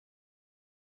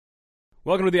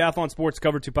Welcome to the Athlon Sports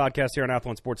Cover 2 podcast here on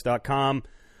athlonsports.com.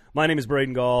 My name is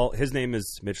Braden Gall. His name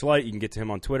is Mitch Light. You can get to him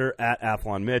on Twitter at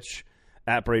AthlonMitch,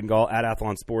 at Braden Gall, at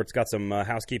Athlon Sports. Got some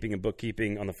housekeeping and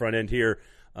bookkeeping on the front end here.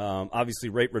 Obviously,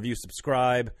 rate, review,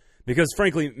 subscribe. Because,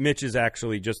 frankly, Mitch is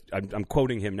actually just – I'm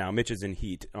quoting him now. Mitch is in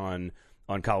heat on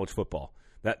college football.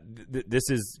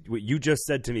 This is what you just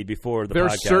said to me before the podcast. There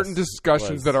are certain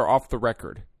discussions that are off the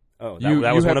record. Oh,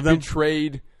 that was one of them? You have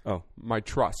betrayed my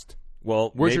trust.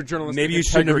 Well, where's your journalistic maybe you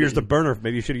shouldn't have integrity? used the burner.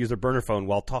 Maybe you should have used a burner phone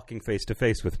while talking face to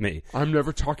face with me. I'm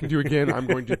never talking to you again. I'm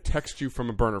going to text you from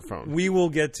a burner phone. We will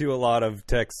get to a lot of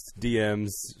text,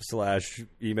 DMs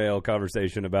 / email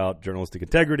conversation about journalistic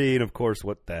integrity and, of course,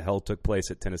 what the hell took place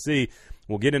at Tennessee.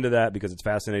 We'll get into that because it's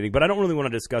fascinating. But I don't really want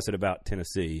to discuss it about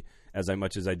Tennessee as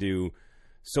much as I do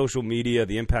social media,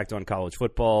 the impact on college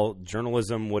football,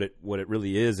 journalism, what it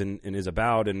really is and is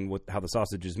about, and how the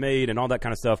sausage is made and all that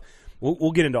kind of stuff.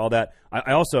 We'll get into all that.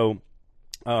 I also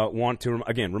want to,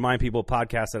 again, remind people,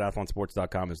 podcast at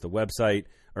athlonsports.com is the website,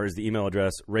 or is the email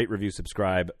address. Rate, review,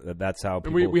 subscribe. That's how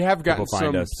people, we have gotten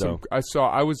find us. So.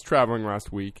 I was traveling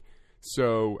last week,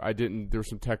 so I didn't. There were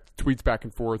some tweets back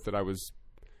and forth that I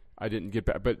didn't get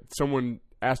back. But someone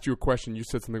asked you a question. You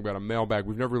said something about a mailbag.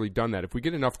 We've never really done that. If we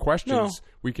get enough questions,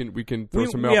 we can throw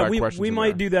some mailbag questions. We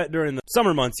might do that during the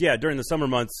summer months. Yeah, during the summer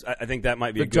months, I think that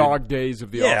might be the dog days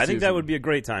of the off-season. I think that would be a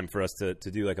great time for us to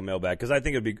do like a mailbag, because I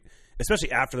think it would be,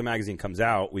 especially after the magazine comes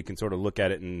out, we can sort of look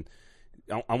at it and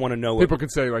I want to know. People can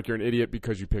say like you're an idiot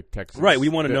because you picked Texas. Right. We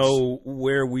want to know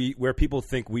where people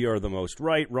think we are the most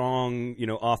right, wrong,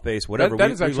 off base, whatever. That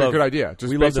is actually a good idea.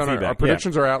 Just based on our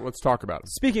predictions are out. Let's talk about it.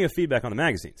 Speaking of feedback on the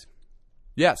magazines.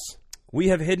 Yes. We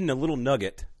have hidden a little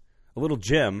nugget, a little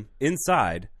gem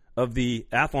inside of the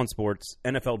Athlon Sports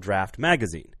NFL Draft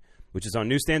magazine, which is on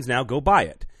newsstands now. Go buy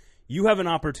it. You have an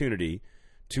opportunity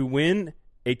to win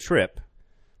a trip,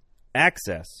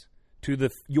 access to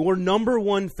your number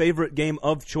one favorite game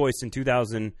of choice in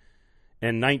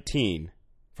 2019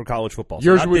 for college football.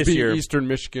 Yours would be Eastern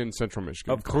Michigan, Central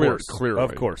Michigan. Of course. Clearly.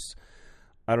 Of course.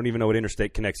 I don't even know what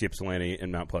interstate connects Ypsilanti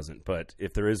and Mount Pleasant, but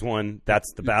if there is one,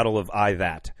 that's the battle of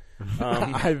that.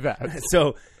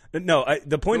 So, no,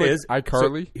 the point is,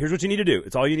 iCarly. So here's what you need to do.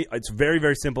 It's all you need. It's very,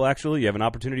 very simple, actually. You have an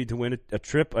opportunity to win a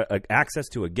trip, access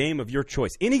to a game of your choice.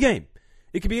 Any game.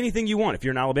 It could be anything you want. If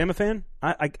you're an Alabama fan,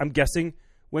 I'm guessing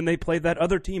when they play that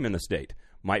other team in the state,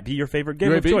 might be your favorite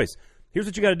game of choice. Here's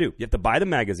what you got to do. You have to buy the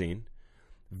magazine.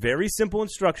 Very simple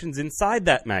instructions inside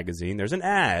that magazine. There's an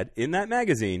ad in that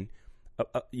magazine.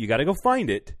 You got to go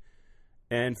find it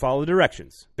and follow the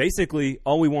directions. Basically,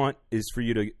 all we want is for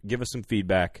you to give us some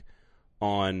feedback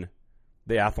on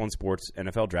the Athlon Sports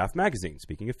NFL Draft magazine,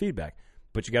 speaking of feedback.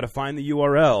 But you got to find the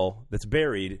URL that's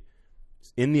buried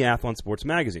in the Athlon Sports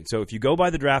magazine. So if you go by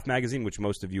the draft magazine, which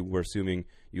most of you were assuming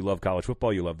you love college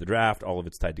football, you love the draft, all of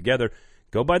it's tied together,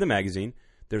 go by the magazine.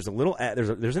 There's a little ad,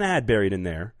 there's an ad buried in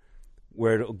there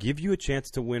where it'll give you a chance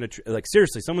to win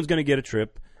seriously, someone's going to get a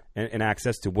trip and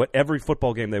access to every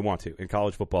football game they want to in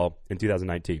college football in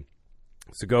 2019.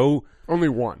 So go. Only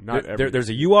one, not every. There's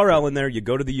a URL in there. You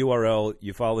go to the URL.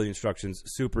 You follow the instructions.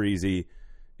 Super easy.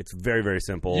 It's very, very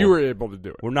simple. You were able to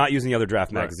do it. We're not using the other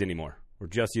draft magazine anymore. We're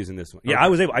just using this one. Yeah, I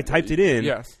was able. I typed it in.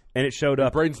 Yes. And it showed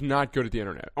up. Braden's not good at the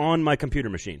internet. On my computer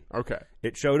machine. Okay.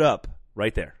 It showed up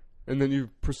right there. And then you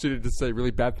proceeded to say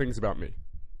really bad things about me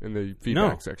in the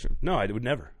feedback section. No, I would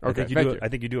never. Okay, I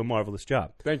think you do a marvelous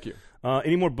job. Thank you.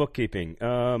 Any more bookkeeping?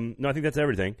 No, I think that's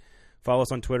everything. Follow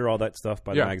us on Twitter, all that stuff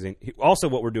by the magazine. Also,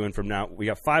 what we're doing from now, we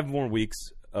got 5 more weeks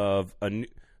of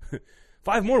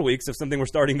 5 more weeks of something we're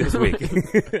starting this week.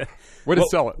 Way to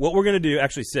sell it. What we're going to do,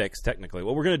 actually 6 technically,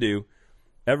 what we're going to do,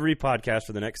 every podcast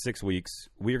for the next 6 weeks,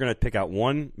 we are going to pick out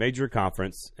one major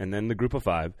conference and then the group of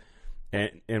 5,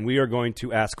 and we are going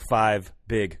to ask 5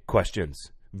 big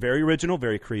questions. Very original,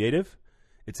 very creative.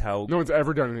 It's how no one's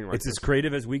ever done anything like this. It's as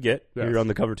creative as we get here on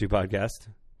the Cover 2 podcast,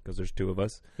 because there's 2 of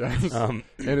us. Yes. And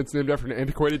it's named after an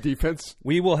antiquated defense.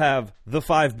 We will have the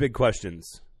 5 big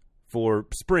questions for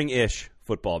spring-ish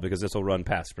football, because this will run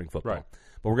past spring football. Right.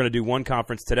 But we're going to do one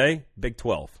conference today, Big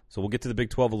 12. So we'll get to the Big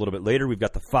 12 a little bit later. We've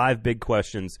got the 5 big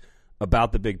questions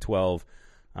about the Big 12.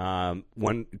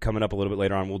 One coming up a little bit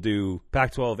later on. We'll do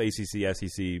Pac-12, ACC,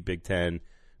 SEC, Big 10,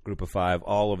 Group of 5,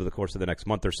 all over the course of the next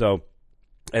month or so,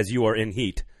 as you are in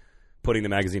heat putting the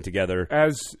magazine together.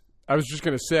 As I was just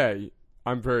going to say,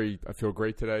 I feel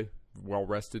great today,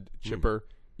 well-rested, chipper.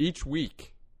 Each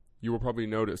week, you will probably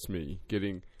notice me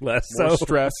getting more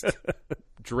stressed,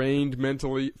 drained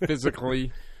mentally,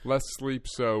 physically, less sleep.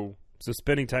 So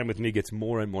spending time with me gets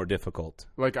more and more difficult.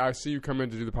 Like, I see you come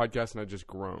in to do the podcast, and I just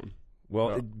groan.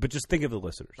 Well, but just think of the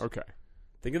listeners. Okay.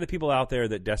 Think of the people out there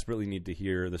that desperately need to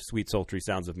hear the sweet, sultry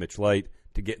sounds of Mitch Light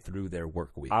to get through their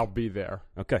work week. I'll be there.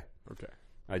 Okay. Okay.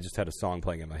 I just had a song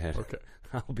playing in my head. Okay.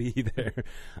 I'll be there.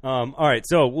 All right,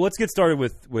 so let's get started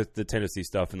with the Tennessee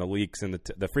stuff and the leaks and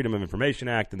the Freedom of Information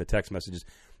Act and the text messages.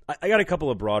 I got a couple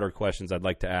of broader questions I'd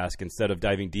like to ask instead of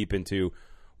diving deep into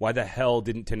why the hell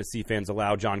didn't Tennessee fans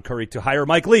allow John Curry to hire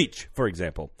Mike Leach, for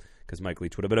example, because Mike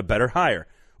Leach would have been a better hire.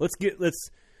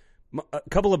 A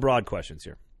couple of broad questions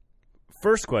here.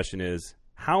 First question is,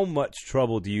 how much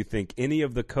trouble do you think any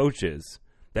of the coaches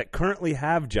that currently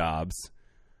have jobs,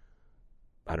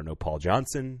 I don't know, Paul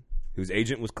Johnson, whose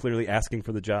agent was clearly asking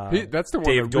for the job. That's the one.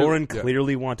 Dave Doran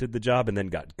clearly wanted the job and then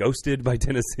got ghosted by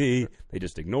Tennessee. They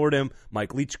just ignored him.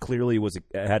 Mike Leach clearly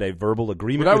had a verbal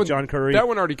agreement with John Curry. That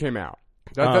one already came out.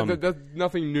 That's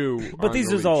nothing new. But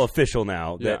these are all official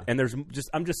now. Yeah. And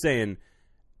I'm just saying,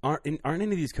 aren't any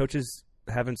of these coaches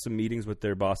having some meetings with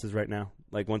their bosses right now?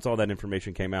 Like once all that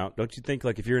information came out, don't you think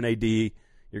like if you're an AD,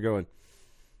 you're going,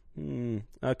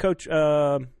 Coach,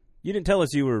 you didn't tell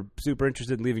us you were super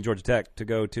interested in leaving Georgia Tech to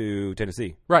go to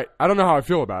Tennessee. Right. I don't know how I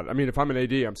feel about it. I mean, if I'm an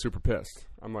AD, I'm super pissed.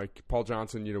 I'm like, Paul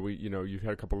Johnson, you've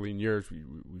had a couple of lean years.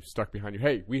 We've stuck behind you.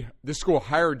 Hey, this school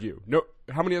hired you. No,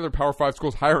 how many other Power 5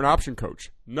 schools hire an option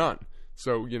coach? None.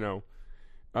 So,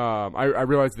 I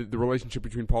realize that the relationship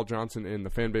between Paul Johnson and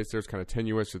the fan base there is kind of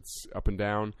tenuous. It's up and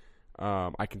down.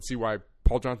 I can see why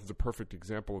Paul Johnson's a perfect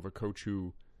example of a coach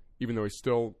who, even though he's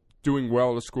still doing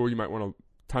well at a school, you might want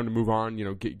time to move on,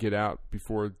 get out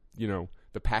before,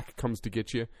 the pack comes to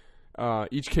get you.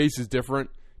 Each case is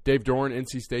different. Dave Doran,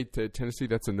 NC State to Tennessee,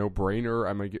 that's a no-brainer.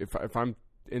 I mean, if I'm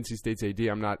NC State's AD,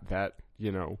 I'm not that,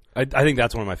 I think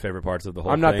that's one of my favorite parts of the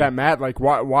whole thing. I'm not that mad. Like,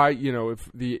 why, if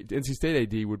the NC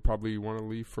State AD would probably want to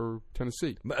leave for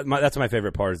Tennessee. That's my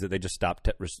favorite part is that they just stopped.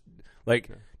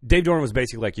 Dave Doran was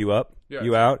basically like, you up,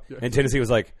 you out, and Tennessee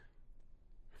was like, ...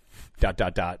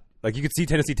 Like, you could see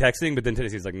Tennessee texting, but then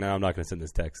Tennessee's like, no, I'm not going to send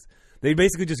this text. They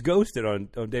basically just ghosted on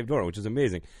Dave Doran, which is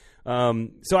amazing.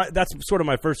 That's sort of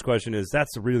my first question is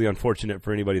that's really unfortunate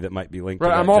for anybody that might be linked to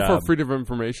that I'm all job. for freedom of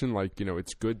information. Like,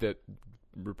 it's good that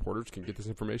reporters can get this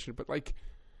information. But, like,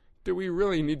 do we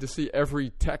really need to see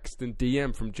every text and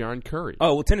DM from John Curry?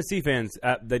 Oh, well, Tennessee fans,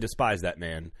 they despise that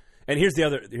man. And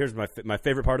here's my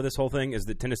favorite part of this whole thing is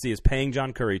that Tennessee is paying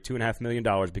John Curry $2.5 million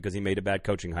because he made a bad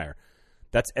coaching hire.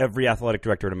 That's every athletic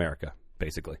director in America,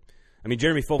 basically. I mean,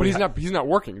 Jeremy Foley. But he's not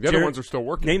working. The other ones are still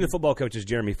working. Name the football coaches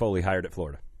Jeremy Foley hired at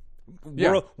Florida.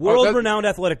 Yeah. World-renowned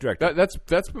athletic director.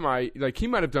 That's my he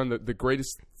might have done the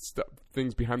greatest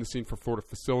things behind the scene for Florida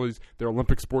facilities. Their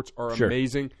Olympic sports are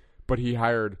amazing, but he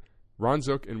hired Ron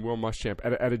Zook and Will Muschamp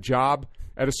at a job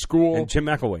at a school. And Jim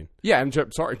McElwain. Yeah, and Jim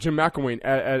McElwain.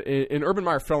 And Urban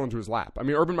Meyer fell into his lap. I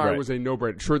mean, Urban Meyer was a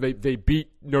no-brainer. Sure, they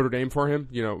beat Notre Dame for him.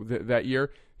 That year.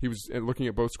 He was looking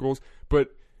at both schools,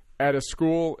 but at a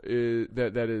school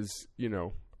that is,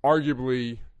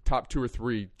 arguably top 2 or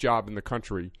 3 job in the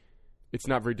country, it's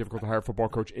not very difficult to hire a football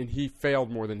coach, and he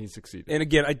failed more than he succeeded. And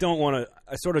again, I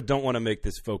sort of don't want to make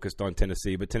this focused on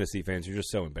Tennessee, but Tennessee fans, you're just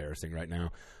so embarrassing right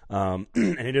now. And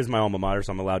it is my alma mater,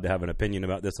 so I'm allowed to have an opinion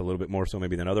about this a little bit more so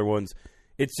maybe than other ones.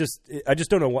 It's just, I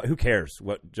just don't know who cares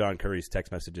what John Curry's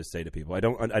text messages say to people. I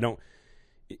don't.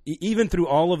 Even through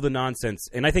all of the nonsense,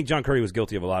 and I think John Curry was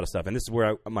guilty of a lot of stuff, and this is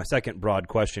where my second broad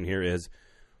question here is,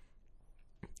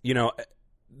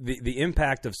 the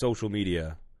impact of social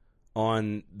media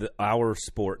on our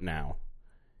sport now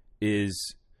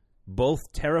is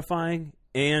both terrifying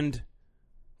and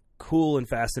cool and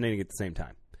fascinating at the same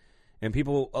time. And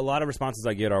a lot of responses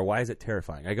I get are, why is it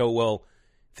terrifying? I go, well,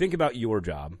 think about your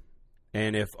job.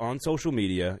 And if on social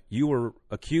media you were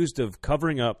accused of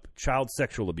covering up child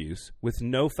sexual abuse with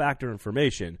no fact or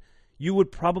information, you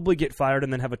would probably get fired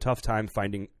and then have a tough time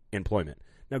finding employment.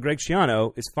 Now, Greg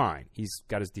Schiano is fine. He's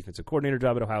got his defensive coordinator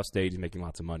job at Ohio State. He's making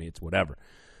lots of money. It's whatever.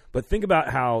 But think about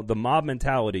how the mob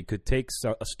mentality could take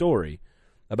a story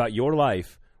about your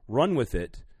life, run with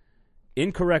it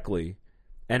incorrectly,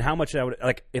 and how much that would –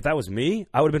 like, if that was me,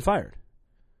 I would have been fired.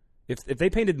 If they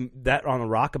painted that on a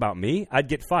rock about me, I'd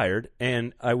get fired,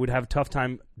 and I would have a tough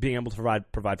time being able to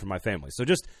provide for my family. So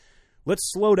just let's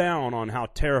slow down on how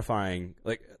terrifying.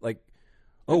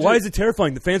 Why is it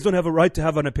terrifying? The fans don't have a right to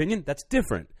have an opinion? That's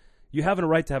different. You have a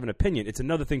right to have an opinion. It's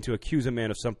another thing to accuse a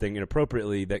man of something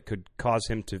inappropriately that could cause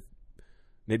him to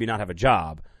maybe not have a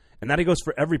job. And that goes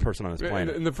for every person on this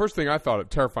planet. And the first thing I thought of,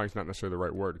 terrifying is not necessarily the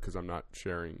right word because I'm not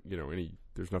sharing,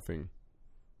 there's nothing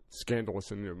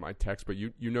scandalous in my text, but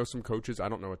you know some coaches. I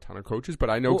don't know a ton of coaches, but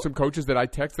I know some coaches that I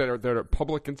text that are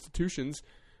public institutions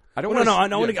I don't. I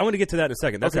want to get to that in a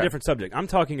second. That's a different subject. I'm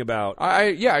talking about. I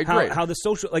agree. How the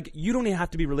social, like, you don't even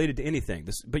have to be related to anything.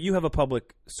 But you have a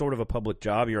public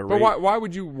job. You're a but why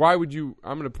would you?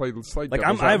 I'm going to play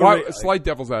slight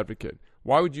devil's advocate.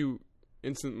 Why would you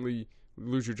instantly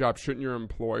lose your job? Shouldn't your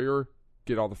employer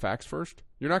get all the facts first?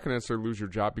 You're not going to necessarily lose your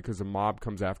job because a mob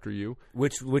comes after you.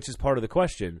 Which is part of the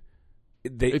question.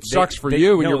 It sucks for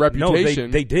you and your reputation.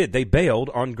 No, they did. They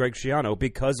bailed on Greg Schiano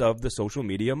because of the social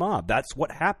media mob. That's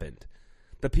what happened.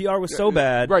 The PR was so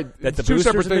bad that the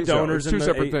boosters and the donors two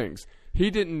separate things.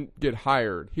 He didn't get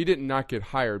hired. He did not get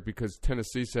hired because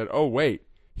Tennessee said, "Oh wait,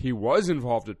 he was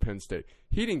involved at Penn State."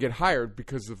 He didn't get hired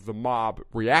because of the mob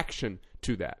reaction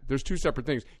to that. There's two separate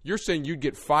things. You're saying you'd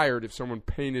get fired if someone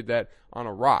painted that on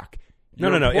a rock.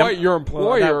 No. Your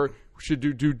employer should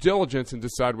do due diligence and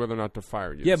decide whether or not to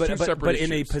fire you. Yeah, but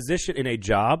in a position, in a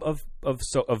job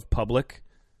of public,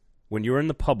 when you're in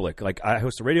the public, like I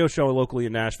host a radio show locally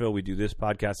in Nashville. We do this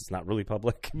podcast. It's not really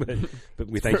public, but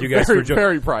we thank you guys for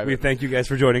very private. We thank you guys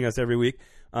for joining us every week.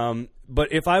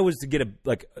 But if I was to get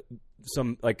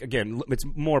again, it's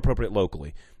more appropriate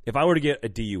locally. If I were to get a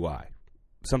DUI,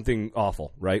 something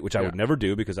awful, right? Which I would never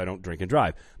do because I don't drink and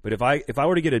drive. But if I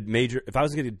was to get a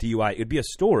DUI, it'd be a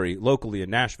story locally in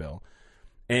Nashville.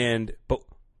 But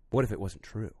what if it wasn't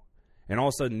true? And all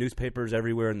of a sudden, newspapers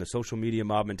everywhere and the social media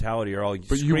mob mentality are all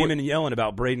screaming and yelling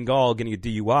about Braden Gall getting a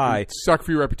DUI. It'd suck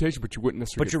for your reputation, but you wouldn't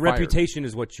necessarily. But your reputation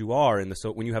is what you are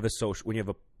when you have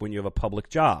a public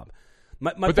job.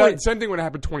 Same thing would have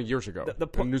happened 20 years ago.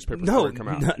 The newspapers would come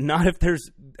out. Not if there's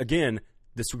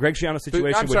this Greg Schiano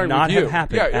situation would not have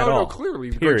happened at all.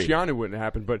 Clearly, Period. Greg Schiano wouldn't have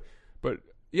happened. But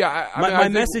yeah, my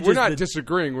message we're not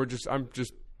disagreeing. I'm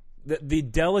just the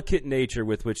delicate nature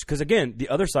with which, because again, the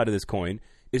other side of this coin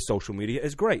is social media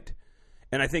is great,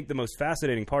 and I think the most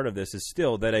fascinating part of this is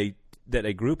still that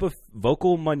a group of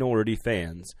vocal minority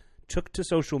fans took to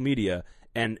social media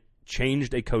and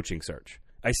changed a coaching search.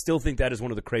 I still think that is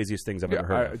one of the craziest things I've ever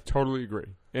heard. I totally agree.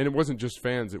 And it wasn't just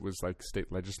fans; it was like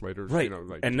state legislators, right?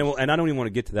 And I don't even want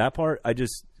to get to that part.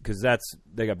 Because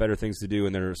they got better things to do,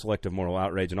 and they're selective moral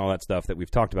outrage and all that stuff that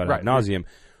we've talked about ad nauseum.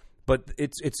 But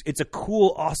it's a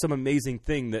cool, awesome, amazing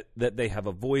thing that they have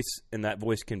a voice, and that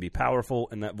voice can be powerful,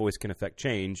 and that voice can affect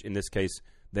change. In this case,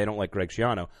 they don't like Greg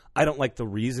Schiano. I don't like the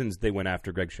reasons they went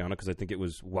after Greg Schiano because I think it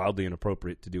was wildly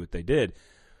inappropriate to do what they did.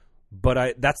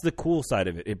 But that's the cool side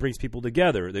of it. It brings people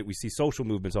together. That we see social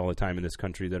movements all the time in this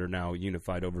country that are now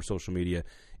unified over social media.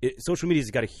 Social media's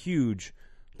got a huge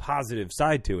positive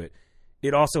side to it.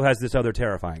 It also has this other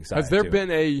terrifying side. Has there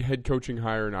been a head coaching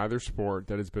hire in either sport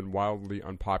that has been wildly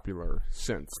unpopular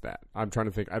since that? I'm trying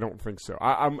to think. I don't think so.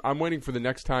 I'm waiting for the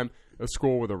next time a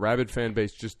school with a rabid fan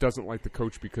base just doesn't like the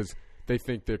coach because they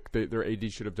think that their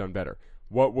AD should have done better.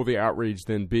 What will the outrage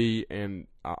then be? And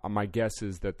my guess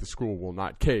is that the school will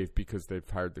not cave because they've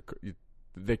hired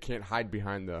they can't hide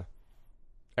behind the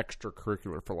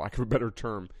extracurricular, for lack of a better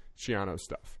term, Schiano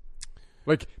stuff.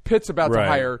 Like Pitt's about to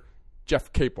hire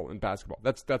Jeff Capel in basketball.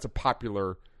 That's a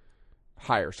popular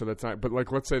hire, so that's not. But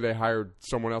like, let's say they hired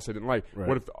someone else they didn't like. Right.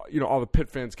 What if all the Pitt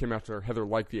fans came after Heather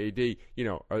liked the AD?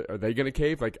 Are they going to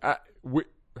cave? Like,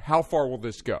 how far will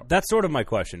this go? That's sort of my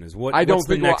question. Is what? I don't what's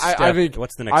think. The next step? I think.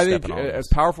 What's the next step in all as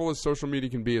powerful as social media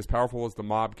can be, as powerful as the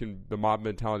mob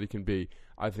mentality can be,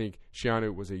 I think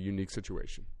Schiano was a unique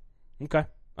situation. Okay,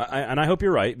 and I hope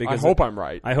you're right. Because I hope I'm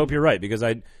right. I hope you're right because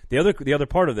the other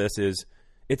part of this is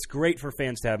it's great for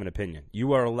fans to have an opinion.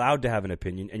 You are allowed to have an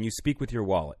opinion, and you speak with your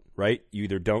wallet. Right? You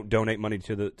either don't donate money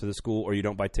to the school or you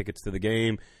don't buy tickets to the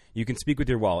game. You can speak with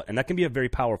your wallet, and that can be a very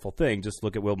powerful thing. Just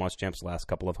look at Will Muschamp's last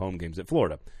couple of home games at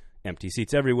Florida. Empty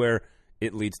seats everywhere.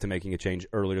 It leads to making a change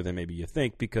earlier than maybe you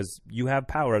think because you have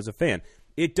power as a fan.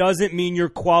 It doesn't mean you're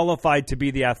qualified to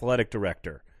be the athletic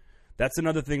director. That's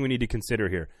another thing we need to consider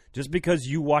here. Just because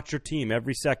you watch your team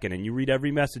every second and you read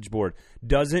every message board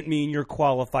doesn't mean you're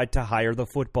qualified to hire the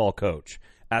football coach.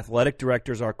 Athletic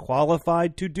directors are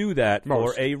qualified to do that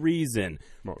for a reason.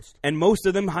 And most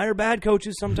of them hire bad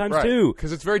coaches sometimes too.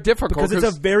 Because it's very difficult. That's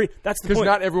the point. Because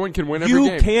not everyone can win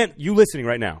every game. You listening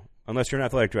right now, unless you're an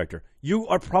athletic director, you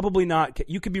are probably not.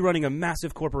 You could be running a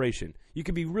massive corporation. You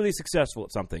could be really successful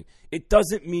at something. It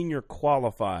doesn't mean you're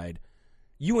qualified.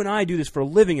 You and I do this for a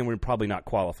living, and we're probably not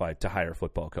qualified to hire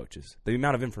football coaches. The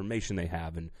amount of information they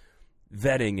have and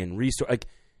vetting and resource. Like,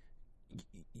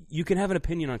 you can have an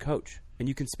opinion on coach, and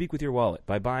you can speak with your wallet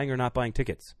by buying or not buying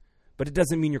tickets. But it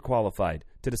doesn't mean you're qualified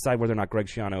to decide whether or not Greg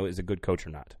Schiano is a good coach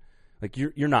or not. Like,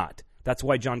 you're not. That's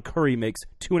why John Curry makes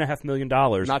 $2.5 million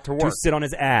not to sit on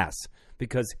his ass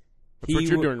because that's what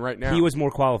you're doing right now. He was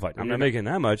more qualified. I'm not making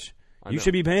that much. You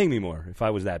should be paying me more if I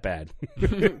was that bad.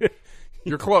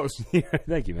 You're close. Yeah,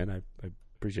 thank you, man. I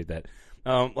appreciate that.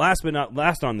 Last but not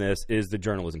last on this is the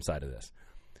journalism side of this.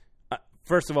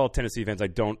 First of all, Tennessee fans, I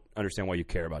don't understand why you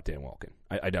care about Dan Wolken.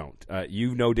 I don't.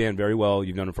 You know Dan very well.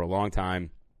 You've known him for a long time.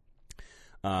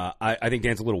 I think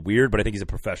Dan's a little weird, but I think he's a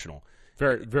professional.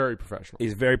 Very, very professional.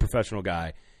 He's a very professional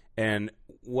guy. And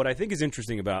what I think is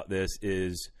interesting about this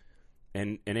is,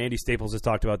 and Andy Staples has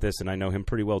talked about this, and I know him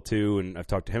pretty well too, and I've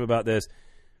talked to him about this.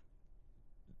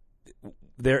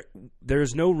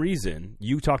 There's no reason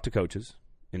you talk to coaches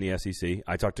in the SEC.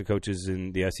 I talk to coaches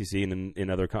in the SEC and in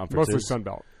other conferences. Mostly Sun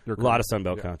Belt. A lot of Sun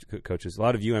Belt coaches. A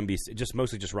lot of UMBC.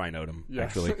 Mostly just Ryan Odom,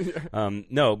 actually.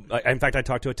 No, in fact, I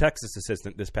talked to a Texas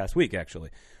assistant this past week,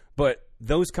 actually. But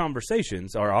those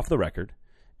conversations are off the record,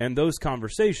 and those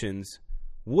conversations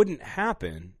wouldn't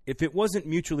happen if it wasn't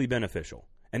mutually beneficial.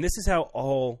 And this is how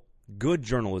all good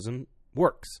journalism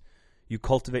works. You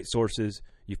cultivate sources.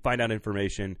 You find out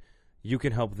information. You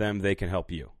can help them. They can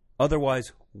help you.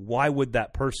 Otherwise, why would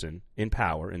that person in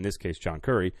power, in this case John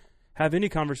Curry, have any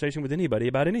conversation with anybody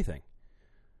about anything?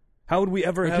 How would we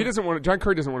ever have... John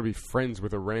Curry doesn't want to be friends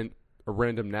with a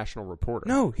random national reporter.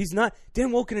 No, he's not.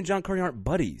 Dan Wolken and John Curry aren't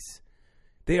buddies.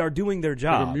 They are doing their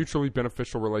job. A mutually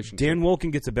beneficial relationship. Dan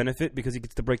Wolken gets a benefit because he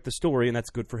gets to break the story, and that's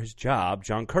good for his job.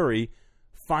 John Curry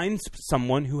finds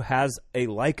someone who has a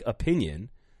like opinion.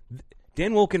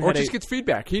 Dan Wolken gets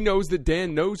feedback. He knows that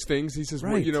Dan knows things. He says,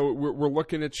 right. we're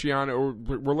looking at Shiana, or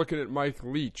we're looking at Mike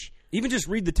Leach. Even just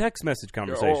read the text message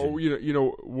conversation.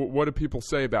 What do people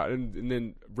say about it? And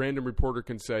then random reporter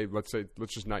can say, let's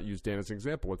just not use Dan as an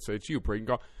example. Let's say it's you, Braden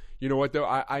Gall. You know what, though?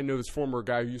 I know this former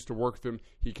guy who used to work with him.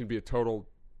 He can be a total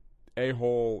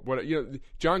a-hole.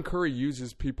 John Curry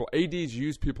uses people. ADs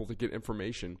use people to get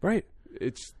information. Right.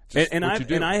 It's just I have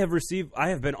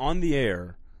been on the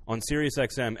air on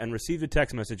SiriusXM and received a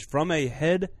text message from a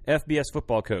head FBS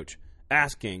football coach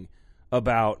asking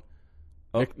about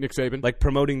Nick Saban, like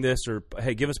promoting this, or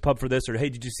hey, give us pub for this, or hey,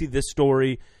 did you see this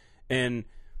story? And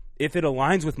if it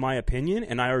aligns with my opinion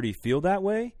and I already feel that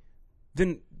way,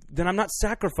 then I'm not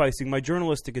sacrificing my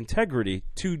journalistic integrity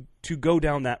to go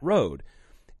down that road.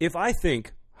 If I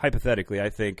think, hypothetically,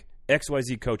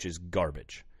 XYZ coach is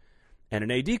garbage, and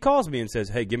an AD calls me and says,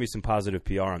 hey, give me some positive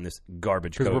PR on this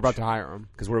garbage coach. Because we're about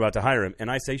to hire him.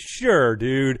 And I say, sure,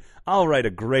 dude, I'll write a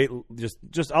great,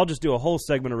 I'll just do a whole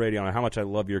segment of radio on how much I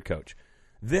love your coach.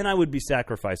 Then I would be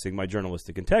sacrificing my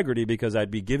journalistic integrity because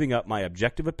I'd be giving up my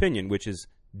objective opinion, which is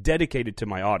dedicated to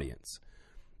my audience.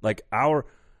 Like our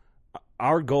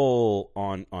goal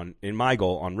on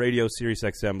radio,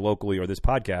 SiriusXM, locally, or this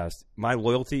podcast, my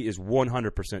loyalty is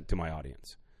 100% to my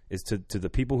audience, is to the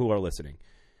people who are listening.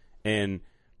 And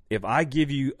if I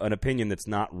give you an opinion that's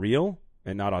not real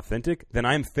and not authentic, then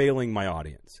I'm failing my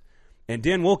audience. And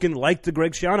Dan Wolken liked the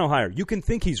Greg Schiano hire. You can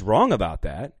think he's wrong about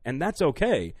that, and that's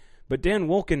okay. But Dan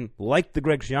Wolken liked the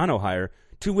Greg Schiano hire,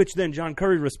 to which then John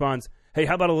Curry responds, hey,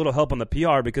 how about a little help on the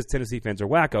PR because Tennessee fans are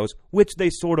wackos, which they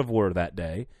sort of were that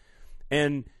day.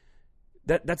 And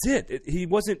that's it. He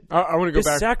wasn't. I want to go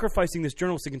back. Sacrificing this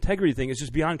journalistic integrity thing is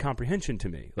just beyond comprehension to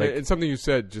me. Like, and something you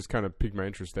said just kind of piqued my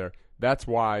interest there. That's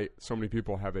why so many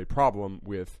people have a problem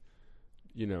with,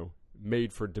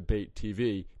 made for debate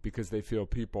TV, because they feel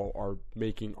people are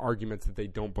making arguments that they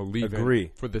don't believe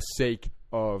in for the sake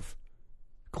of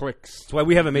clicks. That's why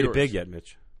we haven't made it big yet,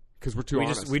 Mitch. Because we're too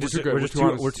honest.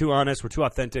 We're too honest. We're too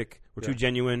authentic. We're too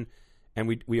genuine. And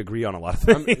we agree on a lot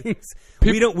of things.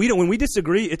 We don't. When we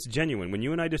disagree, it's genuine. When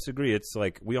you and I disagree, it's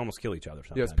like we almost kill each other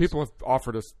sometimes. Yes, people have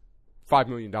offered us $5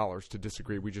 million to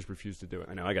disagree. We just refuse to do it.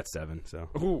 I know. I got 7. So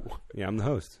ooh. Yeah, I'm the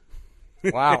host.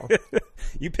 Wow.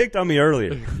 You picked on me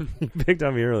earlier.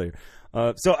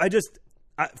 So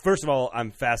first of all,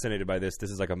 I'm fascinated by this. This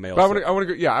is like a male. I want to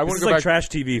go. Yeah, I want to go like back. trash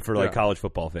TV for like college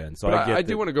football fans. So I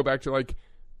do want to go back to like.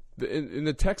 In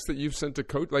the text that you've sent to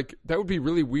coach, like that would be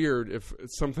really weird if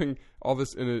something, all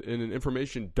this in an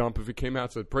information dump, if it came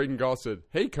out said Braden Gall said,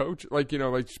 "Hey, coach," like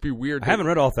just be weird. I haven't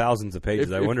read all thousands of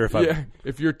pages. I wonder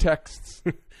if your texts.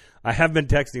 I have been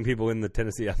texting people in the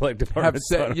Tennessee athletic department. Have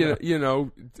said,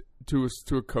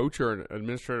 to a coach or an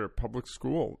administrator of public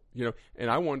school, and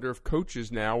I wonder if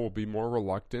coaches now will be more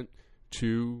reluctant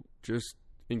to just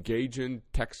engage in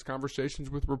text conversations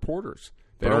with reporters.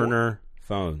 Burner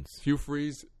phones. Hugh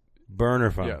Freeze.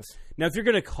 Burner phone. Yes. Now, if you're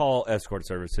going to call escort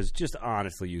services, just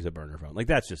honestly use a burner phone. Like,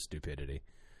 that's just stupidity.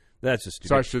 That's just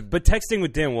stupid. But texting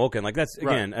with Dan Wolken, like that's,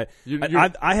 again,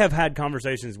 I have had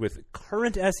conversations with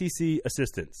current SEC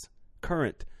assistants,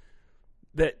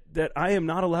 that I am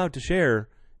not allowed to share,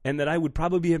 and that I would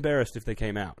probably be embarrassed if they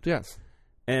came out. Yes.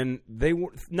 And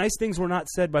nice things were not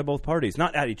said by both parties.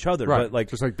 Not at each other, but like.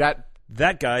 Just like that.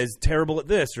 that guy's terrible at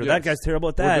this or that guy's terrible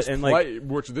at that, and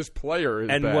this player is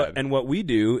bad. What we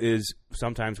do is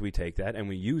sometimes we take that and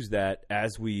we use that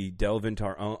as we delve into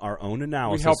our own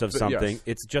analysis of something.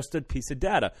 It's just a piece of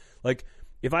data. Like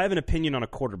if I have an opinion on a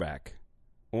quarterback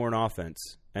or an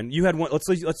offense, and you had one,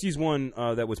 let's use one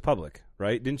that was public,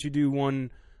 right? Didn't you do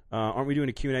one? Aren't we doing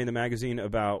a Q&A in the magazine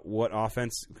about what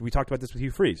offense? We talked about this with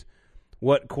Hugh Freeze.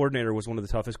 What coordinator was one of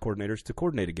the toughest coordinators to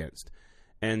coordinate against?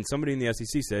 And somebody in the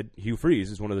SEC said Hugh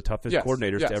Freeze is one of the toughest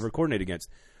coordinators to ever coordinate against.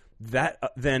 That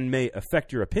then may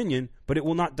affect your opinion, but it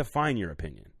will not define your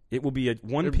opinion. It will be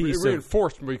piece It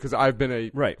reinforced me because I've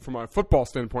been from a football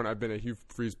standpoint, I've been a Hugh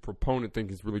Freeze proponent, think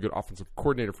he's a really good offensive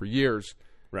coordinator for years.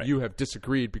 Right. You have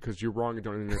disagreed because you're wrong and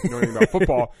don't know anything about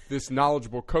football. This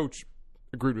knowledgeable coach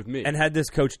agreed with me. And had this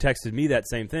coach texted me that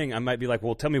same thing, I might be like,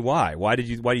 "Well, tell me why. Why do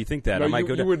you think that?" No,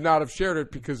 you would not have shared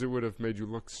it because it would have made you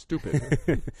look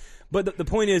stupid. But the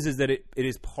point is that it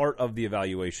is part of the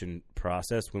evaluation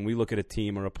process when we look at a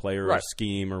team or a player or a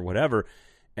scheme or whatever,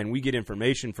 and we get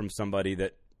information from somebody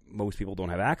that most people don't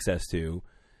have access to.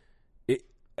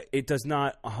 It does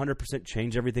not 100%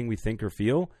 change everything we think or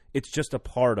feel. It's just a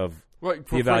part of the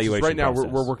evaluation right now,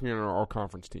 process. we're working on our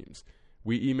all-conference teams.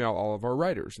 We email all of our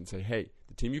writers and say, hey,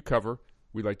 the team you cover,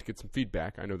 we'd like to get some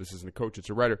feedback. I know this isn't a coach,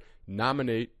 it's a writer.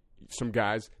 Nominate some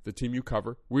guys, the team you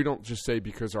cover. We don't just say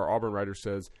because our Auburn writer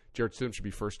says Jarrett Stidham should be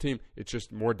first team. It's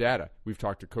just more data. We've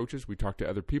talked to coaches. We talked to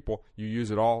other people. You use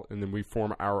it all, and then we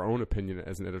form our own opinion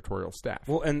as an editorial staff.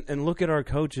 Well, and look at our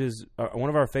coaches. One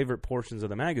of our favorite portions of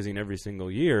the magazine every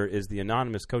single year is the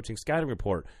anonymous coaching scouting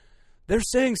report. They're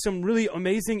saying some really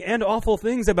amazing and awful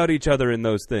things about each other in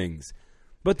those things.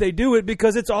 But they do it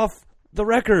because it's off the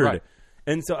record. Right.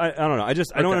 And so I don't know. I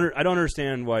don't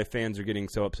understand why fans are getting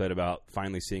so upset about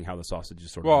finally seeing how the sausage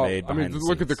is sort of made. I mean,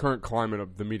 look at the current climate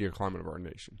of the media climate of our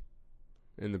nation,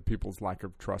 and the people's lack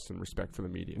of trust and respect for the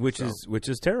media, which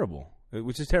is terrible.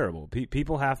 Which is terrible.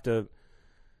 People have to.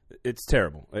 It's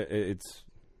terrible.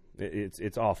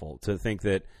 It's awful to think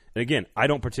that. And again, I'm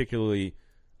not particularly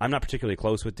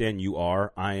close with Dan. You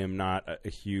are. I am not a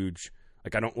huge.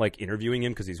 Like, I don't like interviewing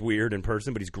him because he's weird in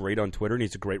person, but he's great on Twitter, and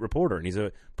he's a great reporter, and he's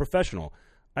a professional.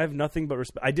 I have nothing but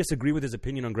respect. I disagree with his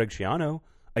opinion on Greg Schiano.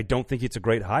 I don't think it's a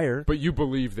great hire. But you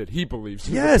believe that he believes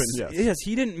his opinion. Yes.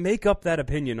 He didn't make up that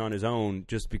opinion on his own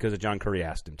just because John Curry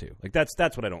asked him to. Like,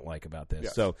 that's what I don't like about this.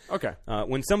 Yes. So, okay.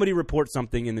 When somebody reports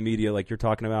something in the media, like you're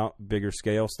talking about, bigger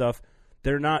scale stuff,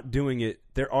 they're not doing it.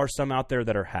 There are some out there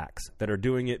that are hacks, that are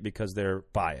doing it because they're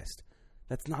biased.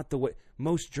 That's not the way.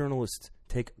 Most journalists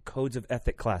take codes of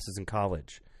ethic classes in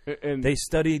college. And they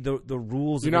study the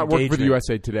rules of engagement. You're not working for the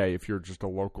USA Today if you're just a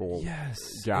local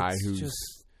guy who's...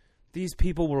 Just, these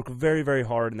people work very, very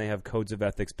hard, and they have codes of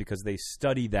ethics because they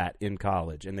study that in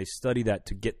college, and they study that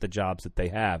to get the jobs that they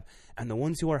have. And the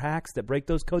ones who are hacks that break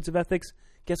those codes of ethics,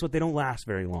 guess what? They don't last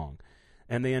very long.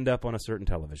 And they end up on a certain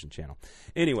television channel.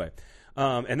 Anyway,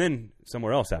 and then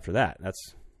somewhere else after that.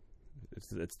 It's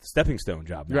the stepping stone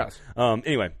job now. Yes.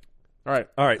 Anyway. All right.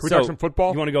 Can we talk some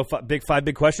football? You want to go five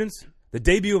big questions? The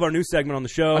debut of our new segment on the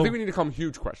show. I think we need to call them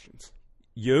huge questions.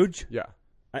 Huge? Yeah.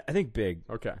 I think big.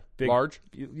 Okay. Big, large?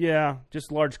 Yeah,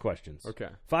 just large questions. Okay.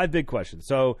 5 big questions.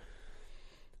 So,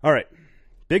 all right.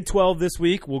 Big 12 this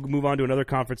week. We'll move on to another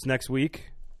conference next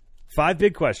week. 5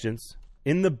 big questions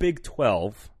in the Big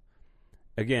 12.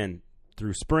 Again,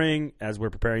 through spring, as we're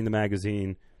preparing the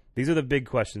magazine, these are the big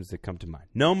questions that come to mind.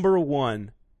 Number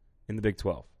 1 in the Big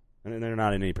 12. And they're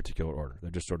not in any particular order.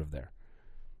 They're just sort of there.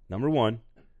 Number 1,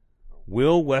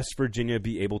 will West Virginia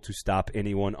be able to stop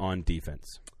anyone on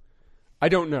defense? I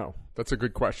don't know. That's a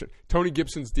good question. Tony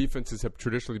Gibson's defenses have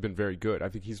traditionally been very good. I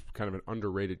think he's kind of an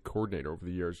underrated coordinator over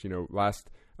the years. You know,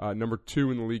 last number 2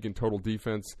 in the league in total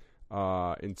defense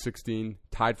in 16,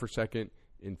 tied for second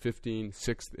in 15,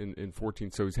 6th in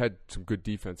 14. So he's had some good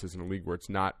defenses in a league where it's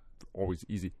not always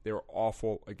easy. They were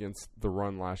awful against the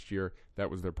run last year. That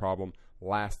was their problem.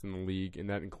 Last in the league, and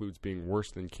that includes being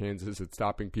worse than Kansas at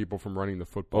stopping people from running the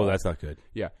football. Oh, that's not good.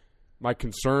 Yeah. My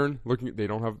concern,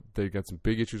 they got some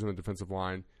big issues on the defensive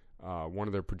line. One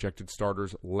of their projected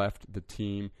starters left the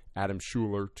team, Adam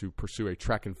Schuler, to pursue a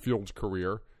track and field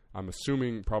career. I'm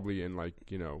assuming probably in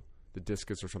the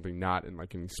discus or something, not in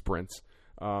any sprints.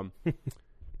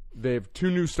 They have 2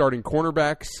 new starting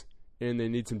cornerbacks, and they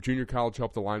need some junior college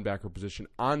help at the linebacker position.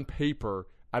 On paper,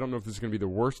 I don't know if this is going to be the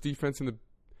worst defense in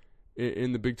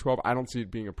the Big 12. I don't see it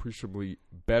being appreciably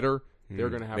better. They're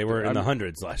going to have. They were in the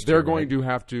hundreds last year. They're going to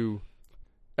have to.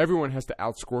 Everyone has to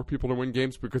outscore people to win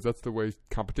games because that's the way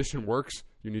competition works.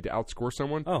 You need to outscore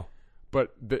someone. Oh,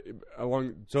 But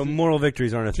moral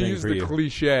victories aren't a thing for you. To use the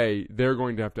cliche, they're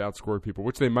going to have to outscore people,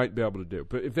 which they might be able to do.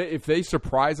 But if they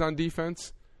surprise on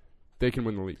defense, they can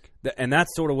win the league. And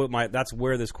that's sort of that's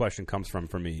where this question comes from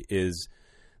for me is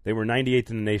they were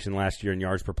 98th in the nation last year in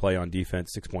yards per play on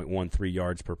defense, 6.13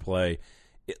 yards per play.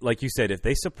 Like you said, if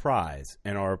they surprise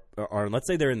and are let's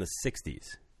say they're in the 60s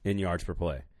in yards per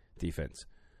play defense,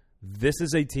 this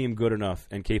is a team good enough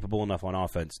and capable enough on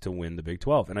offense to win the Big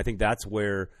 12. And I think that's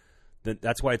why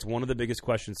it's one of the biggest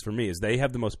questions for me is they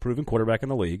have the most proven quarterback in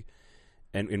the league,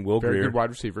 and Will Grier. Very good wide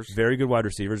receivers. Very good wide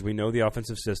receivers. We know the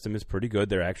offensive system is pretty good.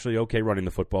 They're actually okay running the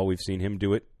football. We've seen him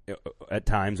do it at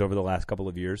times over the last couple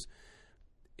of years.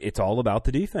 It's all about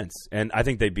the defense. And I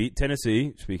think they beat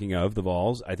Tennessee. Speaking of the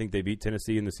Vols, I think they beat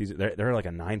Tennessee in the season. They're like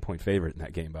a 9-point favorite in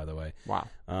that game, by the way. Wow.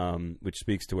 Which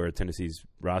speaks to where Tennessee's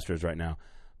roster is right now.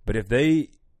 But if they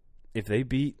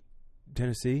beat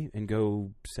Tennessee and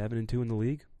go 7-2 in the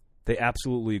league, they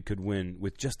absolutely could win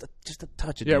with just a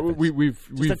touch of defense.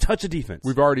 We've a touch of defense.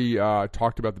 We've already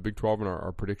talked about the Big 12 in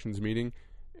our predictions meeting,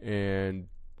 and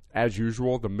as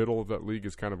usual, the middle of that league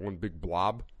is kind of one big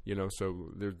blob. So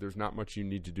there's not much you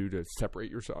need to do to separate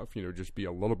yourself. Just be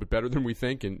a little bit better than we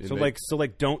think. And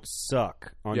don't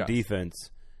suck on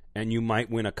defense. And you might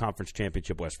win a conference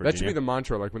championship, West Virginia. That should be the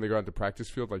mantra, like when they go out to practice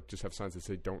field, like just have signs that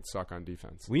say, don't suck on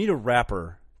defense. We need a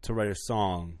rapper to write a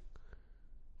song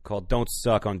called Don't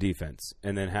Suck on Defense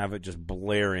and then have it just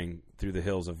blaring through the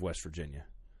hills of West Virginia.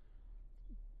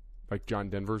 Like John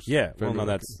Denver's? Yeah. Well, no,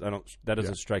 that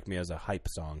doesn't strike me as a hype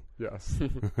song. Yes.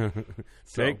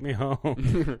 Take me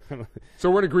home. So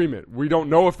we're in agreement. We don't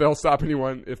know if they'll stop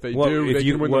anyone. If they do, they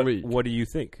can win the league. What do you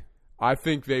think? I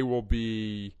think they will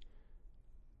be...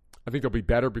 I think they'll be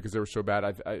better because they were so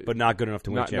bad. But not good enough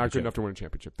to win a championship. Not good enough to win a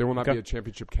championship. They will not be a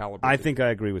championship caliber. I think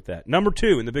I agree with that. Number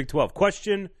 2 in the Big 12.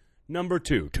 Question number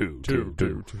 2. Two.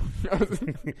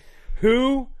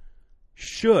 Who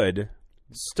should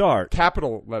start?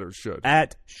 Capital letters should.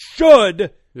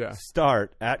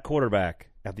 Start at quarterback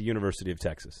at the University of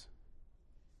Texas.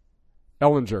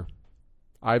 Ellinger.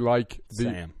 I like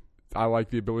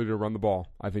the ability to run the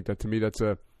ball. I think that to me that's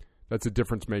a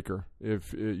difference maker.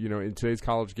 If in today's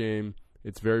college game,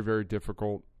 it's very, very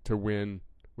difficult to win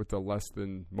with a less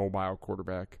than mobile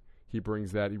quarterback. He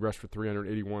brings that. He rushed for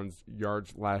 381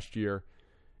 yards last year.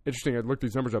 Interesting. I looked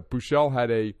these numbers up. Buechele had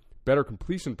a better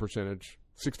completion percentage,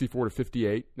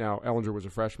 64-58. Now Ellinger was a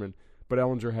freshman, but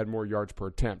Ellinger had more yards per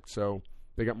attempt, so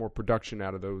they got more production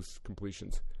out of those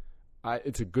completions.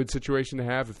 It's a good situation to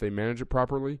have if they manage it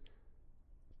properly.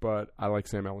 But I like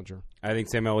Sam Ellinger. I think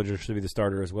Sam Ellinger should be the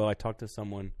starter as well. I talked to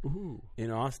someone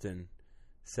in Austin,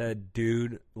 said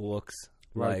dude looks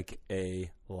like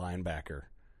a linebacker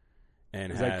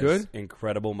and has good?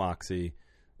 Incredible moxie.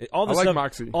 All the stuff,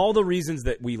 moxie. All the reasons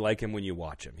that we like him when you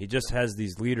watch him. He just has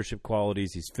these leadership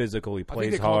qualities. He's physical. He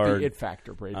plays hard. Call it the it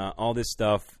factor, Brady. All this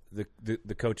stuff.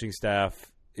 The coaching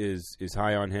staff is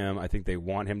high on him. I think they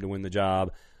want him to win the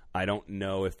job. I don't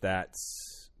know if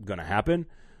that's going to happen.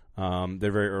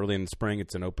 They're very early in the spring.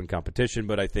 It's an open competition,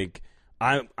 but I think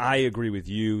I agree with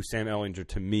you. Sam Ellinger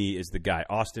to me is the guy.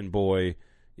 Austin boy,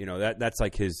 that's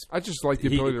like his. I just like the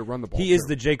ability to run the ball. He is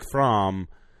the Jake Fromm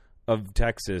of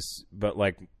Texas, but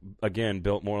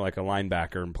built more like a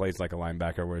linebacker and plays like a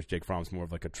linebacker, whereas Jake Fromm's more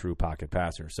of like a true pocket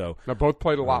passer. So now both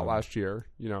played a lot last year.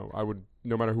 I would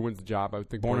no matter who wins the job, I would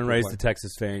think born and raised a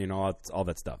Texas fan, all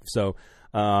that stuff. So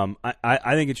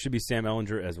I think it should be Sam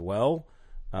Ellinger as well.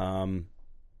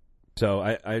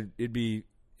 So it'll be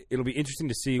interesting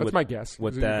to see. That's my guess.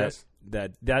 What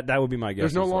that would be my guess.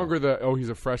 There's no longer he's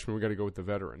a freshman. We got to go with the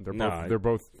veteran. They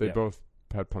both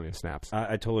had plenty of snaps.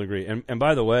 I totally agree. And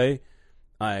by the way,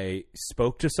 I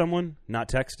spoke to someone, not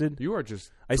texted. You are just.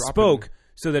 I spoke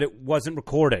so that it wasn't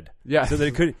recorded. Yeah. So that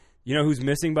it could. Who's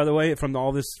missing, by the way, from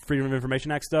all this Freedom of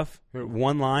Information Act stuff?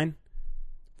 One line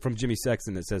from Jimmy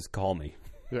Sexton that says, "Call me."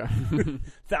 Yeah.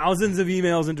 Thousands of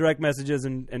emails and direct messages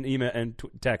and email and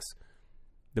texts.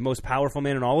 The most powerful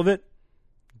man in all of it,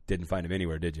 didn't find him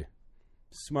anywhere, did you?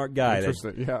 Smart guy.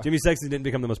 Yeah. Jimmy Sexton didn't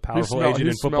become the most powerful agent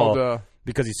in football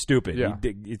because he's stupid. Yeah.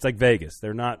 It's like Vegas.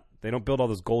 They don't build all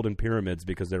those golden pyramids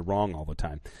because they're wrong all the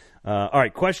time. All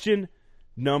right, question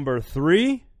number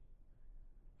 3.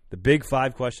 The big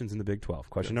 5 questions in the Big 12.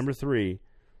 Question number 3.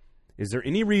 Is there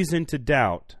any reason to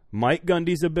doubt Mike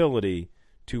Gundy's ability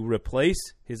to replace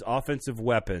his offensive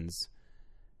weapons?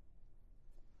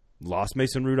 Lost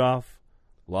Mason Rudolph,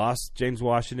 lost James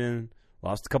Washington,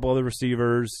 lost a couple other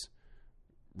receivers,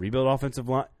 rebuild offensive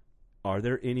line. Is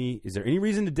there any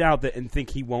reason to doubt that and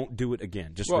think he won't do it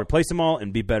again? Just replace them all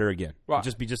and be better again. Well,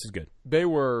 just be just as good. They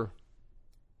were,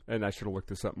 and I should have looked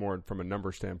this up more from a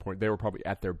number standpoint, they were probably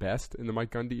at their best in the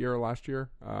Mike Gundy era last year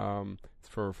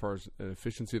for as far as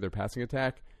efficiency of their passing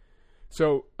attack.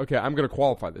 So, okay, I'm going to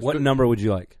qualify this. What number would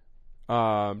you like?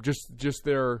 Just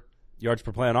their yards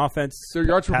per play on offense. Their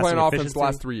yards per play on offense efficiency? the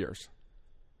last 3 years.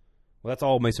 Well, that's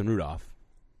all Mason Rudolph,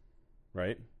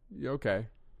 right? Yeah, okay.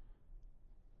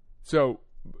 So,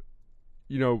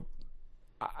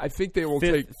 I think they will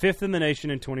take fifth in the nation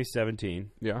in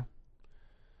 2017. Yeah.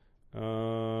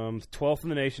 12th in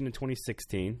the nation in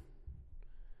 2016.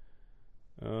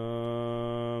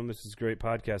 This is great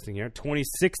podcasting here.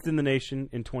 26th in the nation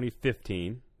in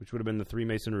 2015, which would have been the 3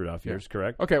 Mason Rudolph years,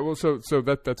 correct? Okay, well, so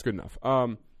that's good enough.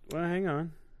 Well, hang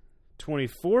on.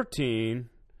 2014.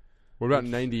 What about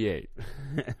 98?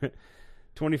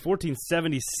 2014,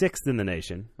 76th in the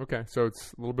nation. Okay, so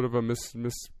it's a little bit of a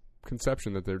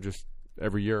misconception that they're just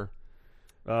every year.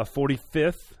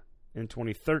 45th in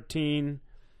 2013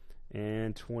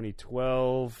 and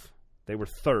 2012. They were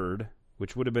 3rd,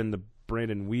 which would have been the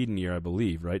Brandon Weeden year, I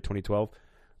believe, right? 2012.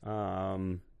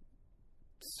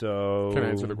 So can I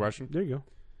answer the question? There you go.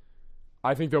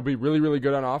 I think they'll be really, really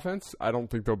good on offense. I don't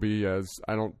think they'll be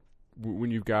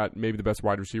when you've got maybe the best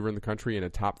wide receiver in the country and a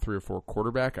top 3 or 4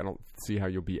 quarterback, I don't see how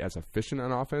you'll be as efficient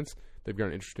on offense. They've got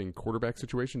an interesting quarterback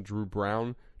situation. Drew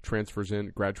Brown transfers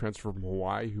in, grad transfer from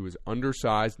Hawaii, who is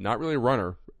undersized, not really a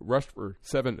runner, rushed for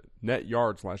 7 net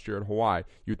yards last year at Hawaii.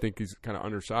 You'd think he's kind of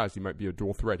undersized. He might be a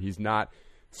dual threat. He's not.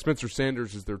 Spencer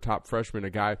Sanders is their top freshman, a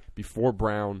guy before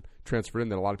Brown transferred in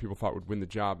that a lot of people thought would win the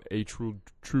job, a true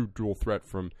dual threat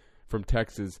from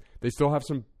Texas. They still have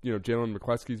some, Jalen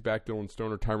McCleskey's back, Dylan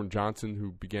Stoner, Tyron Johnson,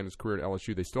 who began his career at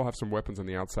LSU. They still have some weapons on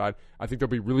the outside. I think they'll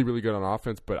be really, really good on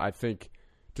offense, but I think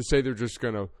to say they're just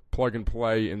going to plug and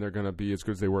play and they're going to be as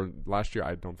good as they were last year,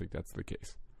 I don't think that's the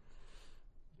case.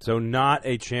 So not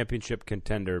a championship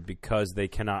contender because they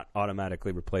cannot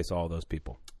automatically replace all those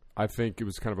people. I think it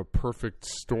was kind of a perfect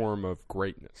storm of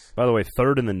greatness. By the way,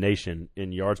 3rd in the nation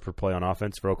in yards per play on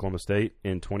offense for Oklahoma State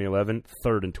in 2011,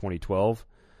 3rd in 2012.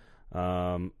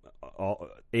 8th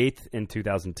in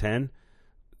 2010.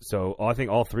 So I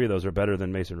think all 3 of those are better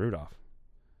than Mason Rudolph.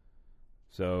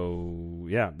 So,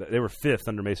 yeah, they were 5th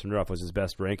under Mason Rudolph was his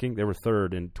best ranking. They were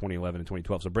 3rd in 2011 and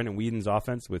 2012. So Brandon Weeden's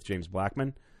offense with James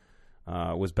Blackman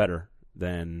was better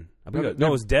than – it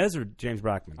was Dez or James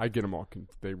Blackman? I get them all.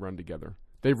 They run together.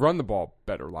 They've run the ball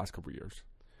better last couple of years.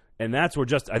 And that's where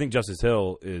I think Justice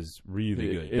Hill is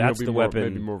really good. That's the weapon.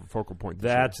 Maybe more of a focal point.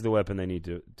 That's the weapon they need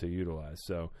to utilize.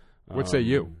 So, what say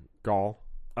you, Gall?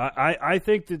 I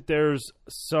think that there's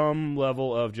some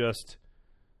level of just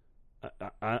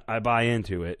I buy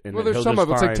into it. And there's some of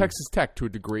it. It's like Texas Tech to a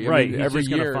degree. Right. I mean, he's every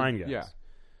just year. Find guys.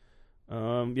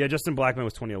 Yeah. Justin Blackman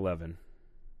was 2011.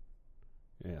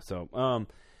 Yeah. So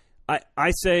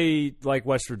I say, like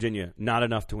West Virginia, not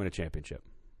enough to win a championship.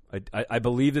 I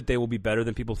believe that they will be better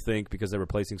than people think because they're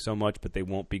replacing so much, but they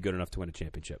won't be good enough to win a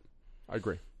championship. I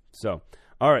agree. So,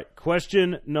 all right,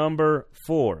 question number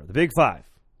 4, the Big 5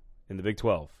 in the Big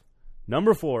 12.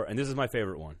 Number 4, and this is my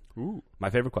favorite one. Ooh. My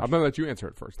favorite question. I'm going to let you answer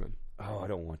it first then. Oh, I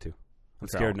don't want to. I'm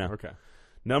scared now. Okay.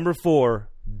 Number 4,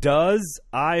 does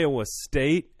Iowa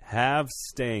State have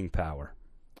staying power?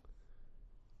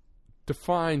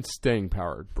 Define staying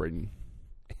power, Braden.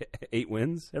 8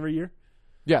 wins every year?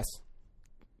 Yes.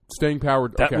 Staying power.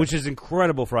 Okay. Which is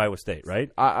incredible for Iowa State, right?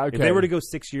 Okay. If they were to go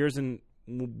 6 years and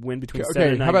win between 7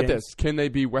 and 9 how about games? this? Can they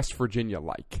be West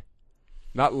Virginia-like?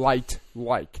 Not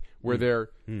light-like, where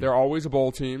they're always a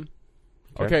bowl team.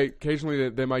 Okay, occasionally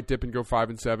they might dip and go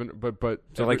 5-7, but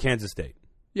so like Kansas State.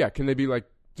 Yeah, can they be like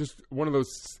just one of those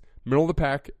middle of the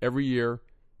pack every year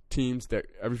teams that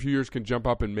every few years can jump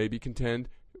up and maybe contend?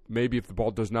 Maybe if the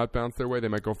ball does not bounce their way, they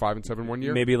might go 5-7 one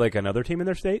year. Maybe like another team in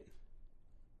their state.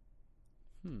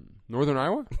 Northern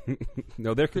Iowa?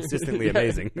 No, they're consistently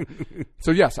amazing.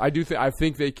 So yes, I do. I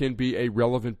think they can be a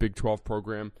relevant Big 12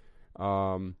 program.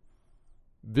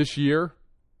 This year,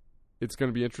 it's going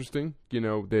to be interesting.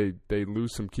 They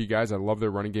lose some key guys. I love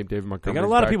their running game. David Montgomery. They got a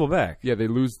lot of people back. Yeah, they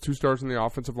lose 2 stars on the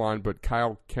offensive line, but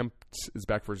Kyle Kemp is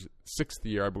back for his 6th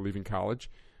year, I believe, in college.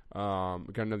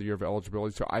 Got another year of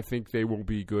eligibility, so I think they will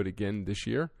be good again this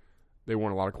year. They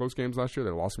won a lot of close games last year. They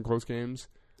lost some close games.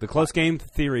 The close game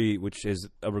theory, which is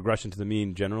a regression to the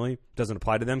mean generally, doesn't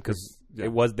apply to them because they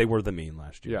were the mean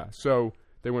last year. Yeah, so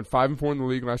they went 5-4 in the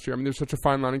league last year. I mean, there's such a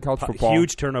fine line in college football.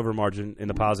 Huge turnover margin in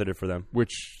the positive for them.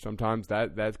 Which sometimes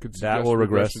that could suggest that will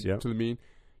regress to the mean.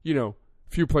 A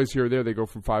few plays here or there, they go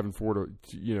from 5-4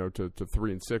 to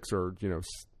 3-6 or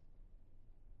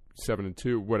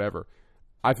 7-2, whatever.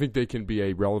 I think they can be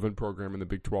a relevant program in the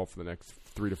Big 12 for the next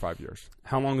 3 to 5 years.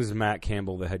 How long is Matt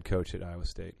Campbell the head coach at Iowa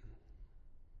State?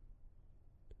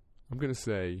 I'm going to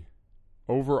say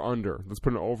over-under. Let's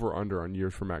put an over-under on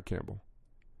years for Matt Campbell.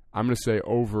 I'm going to say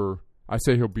over. I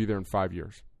say he'll be there in 5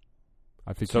 years.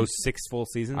 I think so. 6 full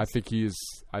seasons. I think he's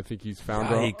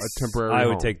found a temporary. I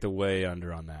would home. take the way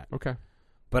under on that. Okay,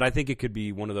 but I think it could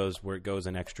be one of those where it goes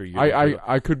an extra year.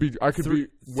 I could be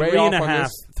way off on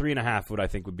this. 3.5 would I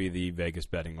think would be the Vegas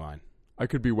betting line. I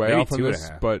could be way Maybe off on this,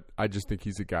 2.5. but I just think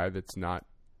he's a guy that's not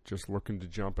just looking to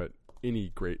jump at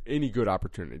any good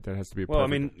opportunity. That has to be a well.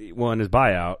 perfect. I mean, in his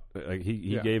buyout,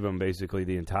 he gave him basically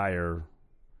the entire.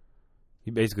 He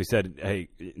basically said, "Hey,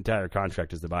 entire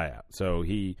contract is the buyout." So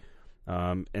he,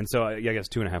 and so I guess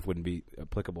 2.5 wouldn't be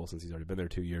applicable since he's already been there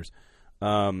 2 years.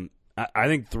 I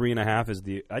think 3.5 is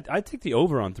the. I take the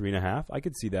over on 3.5. I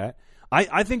could see that.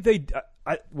 I think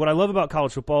what I love about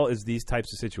college football is these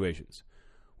types of situations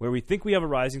where we think we have a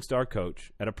rising star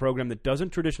coach at a program that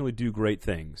doesn't traditionally do great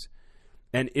things,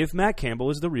 and if Matt Campbell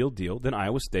is the real deal, then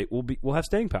Iowa State will have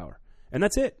staying power, and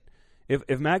that's it.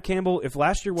 If Matt Campbell, if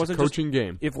last year wasn't it's a coaching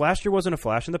game, if last year wasn't a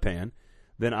flash in the pan,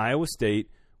 then Iowa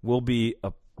State will be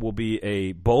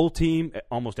a bowl team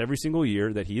almost every single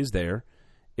year that he is there.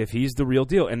 If he's the real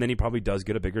deal, and then he probably does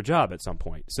get a bigger job at some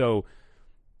point. So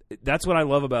that's what I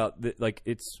love about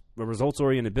it's a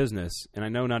results-oriented business, and I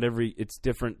know it's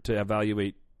different to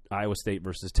evaluate Iowa State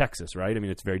versus Texas, right? I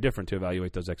mean, it's very different to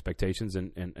evaluate those expectations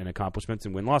and accomplishments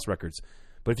and win-loss records.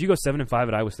 But if you go 7-5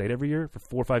 at Iowa State every year for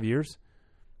 4 or 5 years,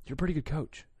 you're a pretty good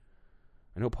coach.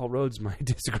 I know Paul Rhodes might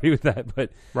disagree with that,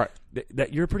 but right.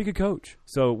 That you're a pretty good coach.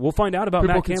 So we'll find out about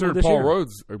Matt Matt Campbell this Paul year. Paul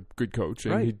Rhodes a good coach,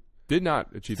 and he did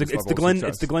not achieve this level of success.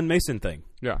 It's the Glenn Mason thing.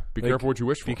 Yeah, be careful what you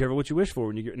wish for. Be careful what you wish for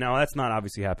when you get. Now that's not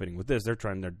obviously happening with this. They're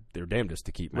trying their damnedest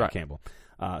to keep Matt Campbell.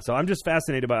 So I'm just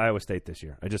fascinated by Iowa State this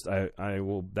year. I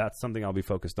will. That's something I'll be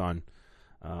focused on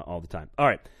all the time. All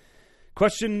right,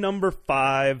 question number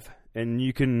 5, and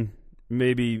you can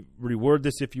maybe reword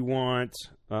this if you want,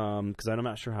 because I'm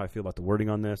not sure how I feel about the wording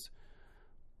on this.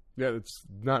 Yeah, it's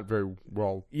not very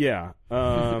well. Yeah.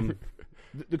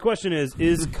 The question is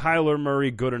Kyler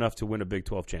Murray good enough to win a Big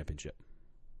 12 championship?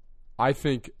 I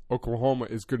think Oklahoma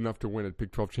is good enough to win a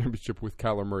Big 12 championship with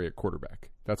Kyler Murray at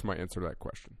quarterback. That's my answer to that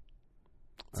question.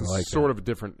 It's sort of a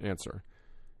different answer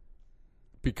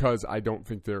because I don't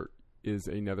think there is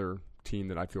another team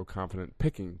that I feel confident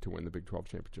picking to win the Big 12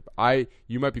 championship.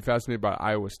 You might be fascinated by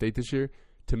Iowa State this year.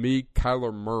 To me,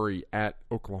 Kyler Murray at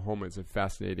Oklahoma is a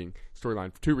fascinating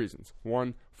storyline for 2 reasons.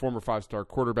 One, former 5-star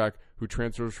quarterback who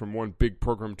transfers from one big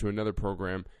program to another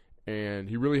program, and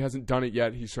he really hasn't done it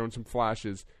yet. He's shown some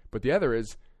flashes. But the other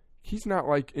is he's not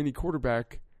like any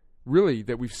quarterback really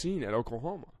that we've seen at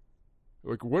Oklahoma.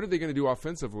 Like, what are they going to do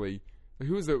offensively? Like,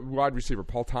 who was the wide receiver?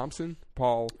 Paul Thompson?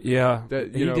 Yeah.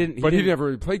 He didn't ever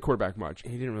really play quarterback much.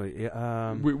 He didn't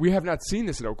really. We have not seen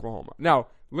this at Oklahoma. Now,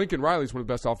 Lincoln Riley is one of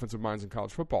the best offensive minds in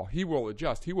college football. He will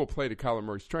adjust. He will play to Kyler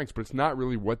Murray's strengths, but it's not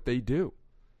really what they do.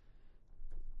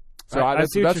 So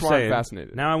that's why I'm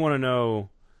fascinated. Now I want to know.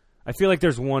 I feel like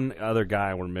there's one other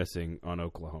guy we're missing on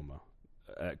Oklahoma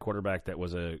at quarterback that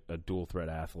was a dual threat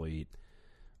athlete.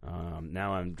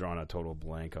 Now I'm drawing a total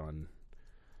blank on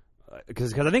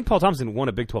because I think Paul Thompson won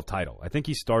a Big 12 title. I think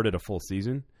he started a full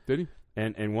season. Did he?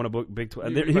 And won a Big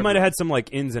 12. He might have had some like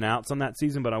ins and outs on that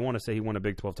season, but I want to say he won a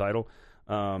Big 12 title.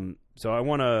 So I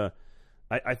want to.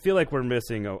 I feel like we're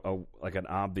missing like an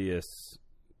obvious,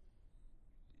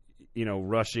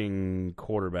 rushing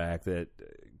quarterback that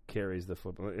carries the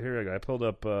football. Here I go. I pulled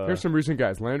up. Here's some recent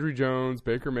guys: Landry Jones,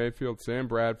 Baker Mayfield, Sam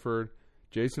Bradford,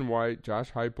 Jason White,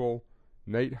 Josh Heupel,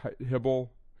 Nate Hibble,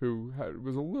 who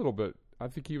was a little bit. I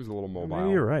think he was a little mobile.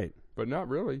 Maybe you're right, but not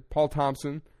really. Paul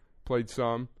Thompson played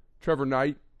some. Trevor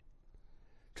Knight.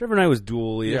 Trevor Knight was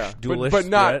dual-ish, but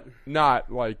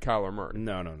not like Kyler Murray.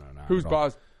 No. Who's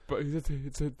boss? But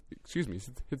excuse me.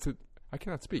 I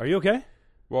cannot speak. Are you okay?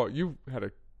 Well, you had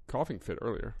a coughing fit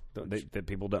earlier. That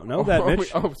people don't know that,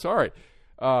 Mitch. Sorry.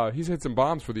 He's hit some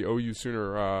bombs for the OU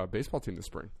Sooner baseball team this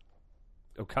spring.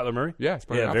 Oh, Kyler Murray? Yeah,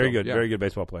 very good. Yeah. Very good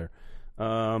baseball player.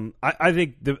 I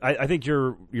think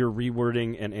your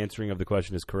rewording and answering of the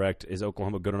question is correct. Is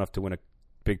Oklahoma good enough to win a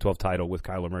Big 12 title with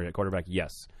Kyler Murray at quarterback?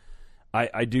 Yes.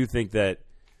 I do think that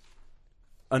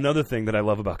another thing that I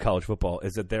love about college football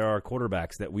is that there are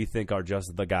quarterbacks that we think are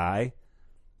just the guy,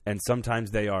 and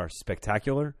sometimes they are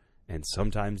spectacular, and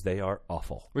sometimes they are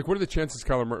awful. Like, what are the chances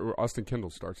Austin Kendall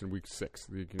starts in week 6?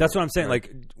 That's what I'm saying.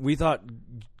 Like, we thought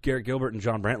Garrett Gilbert and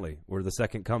John Brantley were the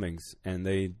second comings, and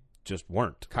they just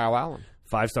weren't. Kyle Allen.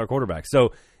 5-star quarterback.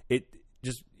 So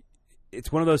it's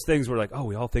one of those things where, like, oh,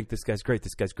 we all think this guy's great,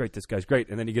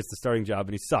 and then he gets the starting job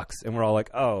and he sucks, and we're all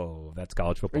like, oh, that's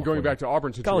college football. And going back to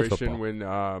Auburn's situation when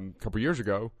a couple years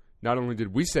ago, not only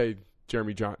did we say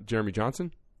Jeremy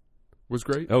Johnson, was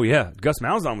great. Oh yeah, Gus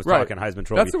Malzahn was talking Heisman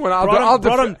Trophy. That's the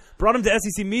one. Brought him to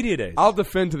SEC Media Days. I'll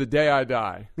defend to the day I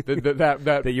die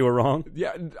that you were wrong.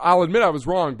 Yeah, I'll admit I was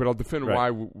wrong, but I'll defend why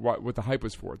what the hype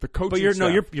was for. The coaching. But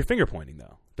staff, you're finger pointing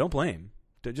though. Don't blame.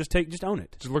 Just own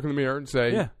it. Just look in the mirror and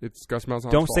say, it's Gus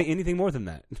Malzahn's Don't fault. say anything more than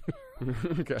that.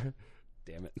 Okay.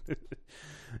 Damn it.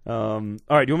 All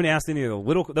right. Do you want me to ask any of the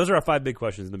little? Those are our 5 big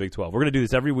questions in the Big 12. We're going to do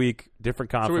this every week,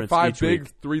 different conference. So we have 5 each big,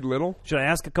 week. 3 little. Should I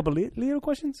ask a couple of little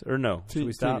questions or no? Should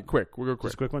we stop? Quick. We'll go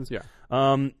quick. Just quick ones. Yeah.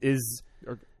 Is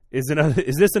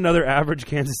this another average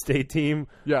Kansas State team?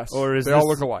 Yes. Or is they all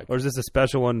look alike? Or is this a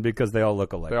special one because they all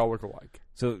look alike? They all look alike.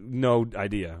 So no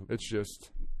idea. It's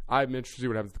just I'm interested to see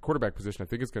what happens at the quarterback position. I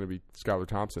think it's going to be Skylar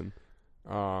Thompson.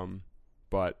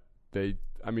 But I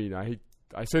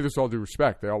say this with all due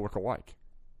respect. They all look alike.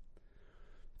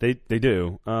 They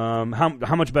do.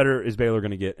 How much better is Baylor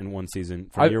going to get in one season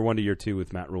from year 1 to year 2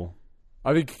 with Matt Rule?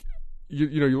 I think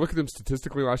you look at them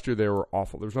statistically last year, they were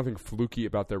awful. There was nothing fluky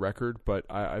about their record, but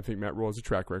I think Matt Rule has a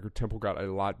track record. Temple got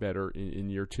a lot better in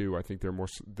year 2. I think they're more.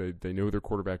 They know their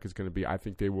quarterback is going to be. I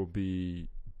think they will be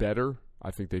better. I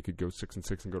think they could go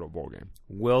 6-6 and go to a bowl game.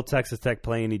 Will Texas Tech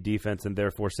play any defense and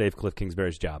therefore save Cliff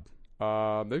Kingsbury's job?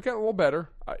 They've gotten a little better.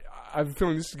 I have a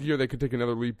feeling this year they could take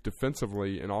another leap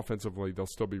defensively, and offensively they'll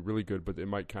still be really good, but they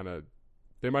might have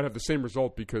the same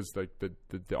result because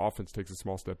the offense takes a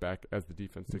small step back as the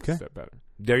defense takes a step better.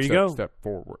 There you go. Step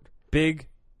forward. Big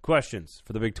questions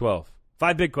for the Big 12.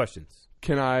 5 big questions.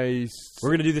 We're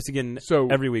going to do this again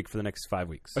every week for the next 5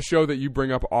 weeks. A show that you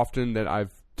bring up often that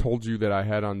I've told you that I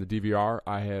had on the DVR.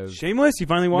 I have Shameless. You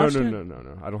finally watched it?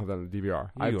 No. I don't have that on the DVR.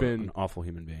 I've been an awful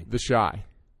human being. The Shy.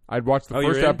 I'd watched the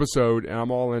first episode, and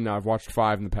I'm all in now. I've watched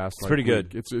 5 in the past. It's pretty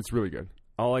good. It's really good.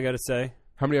 All I got to say.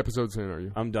 How many episodes in are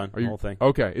you? I'm done. The whole thing.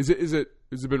 Okay. Has it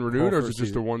been renewed, or is it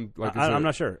just the one? I'm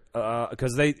not sure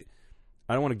because I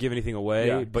don't want to give anything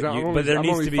away, but there I'm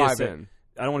needs to be 5 in.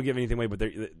 I don't want to give anything away, but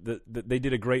they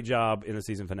did a great job in the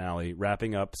season finale,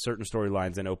 wrapping up certain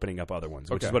storylines and opening up other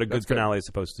ones, which is what a good finale is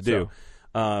supposed to do.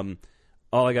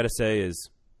 All I got to say is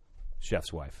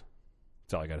Chef's wife.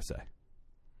 That's all I got to say.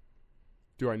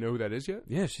 Do I know who that is yet?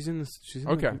 Yeah, she's in this.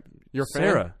 You're a fan?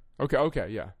 Sarah. Okay,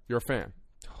 yeah. You're a fan.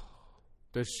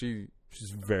 Does she? She's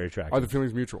very attractive. Are the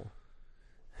feelings mutual?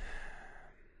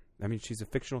 I mean, she's a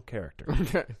fictional character.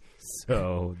 Okay.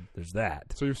 So there's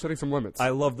that. So you're setting some limits. I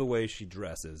love the way she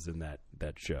dresses in that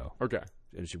show. Okay.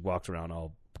 And she walks around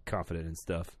all confident and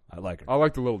stuff. I like her. I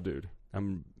like the little dude.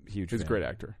 I'm a huge fan. He's a great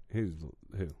actor. Who?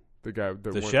 The guy.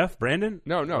 The chef, Brandon?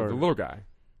 No, the little guy.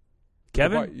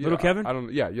 Kevin? Little Kevin? I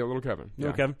don't. Yeah, little Kevin.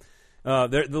 Little Kevin.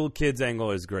 The little kid's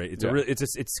angle is great.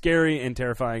 It's scary and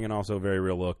terrifying and also a very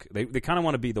real look. They kind of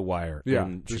want to be The Wire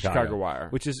in Chicago Wire,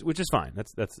 which is fine.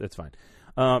 That's fine.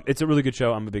 It's a really good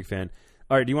show. I'm a big fan.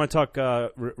 All right, do you want to talk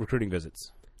recruiting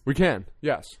visits? We can.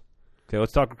 Yes. Okay,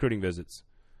 let's talk recruiting visits.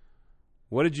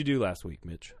 What did you do last week,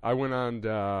 Mitch? I went on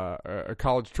a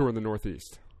college tour in the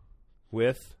Northeast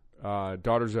with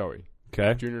daughter Zoe.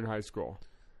 Okay, junior in high school.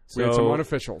 We had some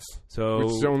unofficials.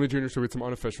 Which is the only junior, so we had some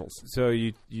unofficials. So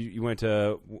you went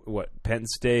to what? Penn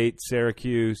State,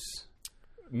 Syracuse?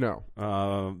 No.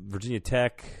 Virginia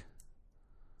Tech,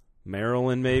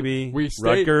 Maryland, maybe.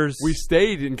 Rutgers. We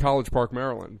stayed in College Park,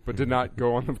 Maryland, but did not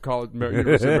go on the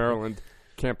University of Maryland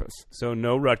campus. So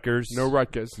no Rutgers. No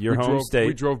Rutgers. Your home state.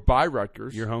 We drove by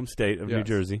Rutgers. Your home state of New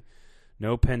Jersey.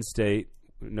 No Penn State.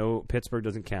 No Pittsburgh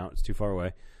doesn't count. It's too far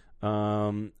away.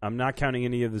 I'm not counting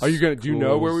any of the. Are you going to? Do you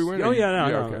know where we went? Oh yeah,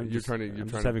 no. Okay. I'm just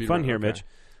having fun here, Mitch.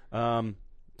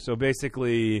 So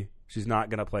basically, she's not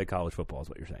going to play college football, is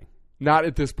what you're saying? Not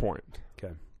at this point.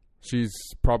 Okay. She's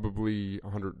probably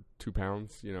 102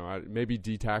 pounds. Maybe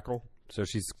D tackle. So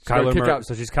she's Kyler Murray.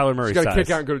 So she's Kyler Murray. She's got to kick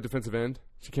out and go to defensive end.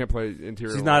 She can't play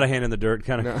interior. She's not a hand in the dirt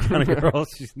kind of girl.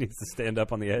 She needs to stand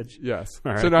up on the edge. Yes.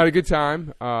 All right. So not a good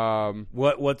time.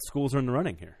 What schools are in the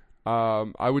running here?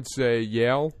 I would say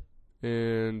Yale.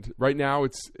 And right now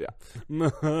it's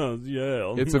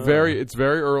Yale. It's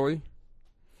very early,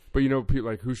 but people,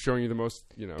 like, who's showing you the most?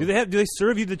 Do they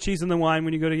serve you the cheese and the wine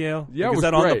when you go to Yale? Yeah, is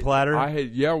that great. on the platter?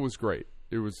 Yale was great.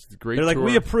 It was a great. They're like, tour.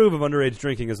 we approve of underage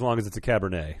drinking as long as it's a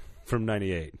Cabernet from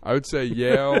 '98. I would say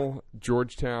Yale,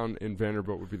 Georgetown, and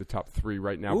Vanderbilt would be the top 3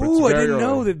 right now. Ooh, but I didn't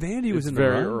know that Vandy was in the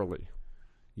run. Very early.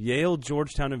 Yale,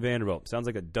 Georgetown, and Vanderbilt. Sounds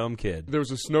like a dumb kid. There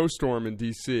was a snowstorm in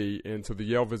D.C., and so the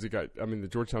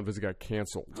Georgetown visit got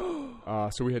canceled.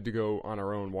 So we had to go on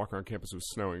our own, walk around campus. It was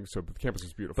snowing, so the campus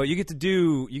was beautiful. But you get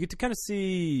to kind of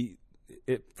see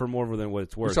it for more than what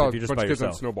it's worth. We saw if you're just a bunch by of kids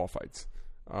yourself. on snowball fights.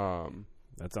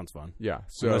 That sounds fun. Yeah.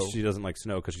 So unless she doesn't like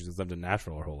snow because she's lived in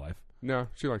Nashville her whole life. No,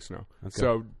 she likes snow. Okay.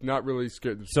 So not really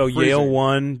scared. So freezing. Yale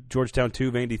 1, Georgetown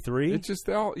 2, Vandy 3. It's just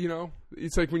all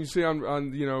it's like when you see on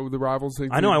the rivals.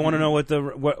 I know. I want to know I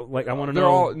want to know. They're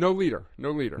all no leader. No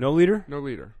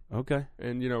leader. Okay.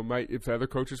 And if other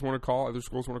coaches want to call, other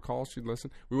schools want to call, she'd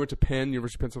listen. We went to Penn,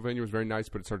 University of Pennsylvania. It was very nice,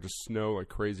 but it started to snow like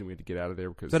crazy. And we had to get out of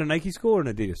there because is that a Nike school or an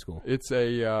Adidas school? It's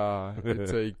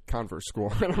a Converse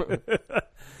school.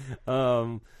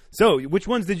 So which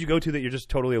ones did you go to that you're just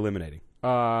totally eliminating?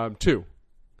 2.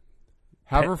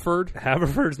 Haverford.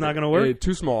 Haverford's not going to work?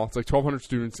 Too small. It's like 1,200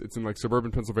 students. It's in like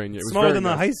suburban Pennsylvania. It was smaller than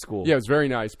nice. the high school. Yeah, it was very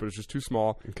nice, but it's just too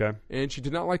small. Okay. And she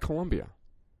did not like Columbia.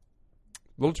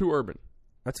 A little too urban.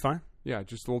 That's fine. Yeah,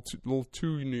 just a little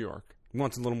too New York. You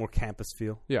want a little more campus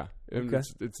feel? Yeah. And okay.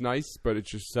 It's nice, but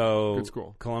it's just good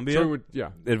school. Columbia? So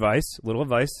little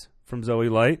advice from Zoe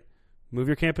Light. Move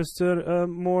your campus to a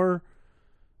more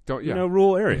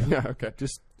rural area. Yeah, okay.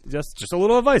 Just a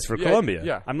little advice for Columbia.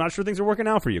 Yeah. I'm not sure things are working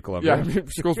out for you, Columbia. Yeah, I mean,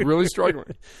 school's really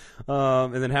struggling.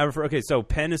 And then Haverford. Okay, so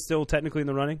Penn is still technically in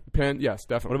the running? Penn, yes,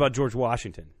 definitely. What about George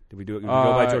Washington? Did we go by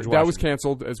George Washington? That was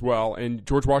canceled as well, and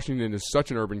George Washington is such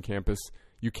an urban campus.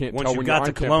 You can't Once tell you when got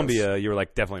you're to on Columbia, campus. you were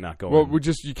like definitely not going. Well,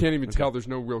 you can't even tell. There's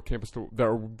no real campus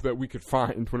that we could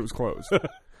find when it was closed.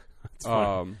 That's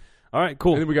fine. All right,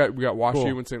 cool. And then we got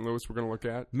WashU in St. Louis. We're going to look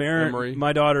at Mary.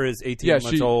 My daughter is 18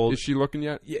 months old. Is she looking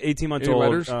yet? Yeah, 18 months Any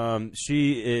old. Letters?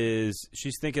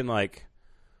 She's thinking like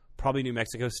probably New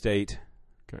Mexico State.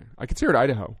 Okay, I could see her at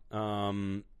Idaho.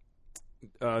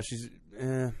 She's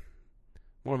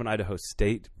more of an Idaho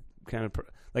State kind of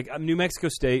like New Mexico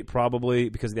State probably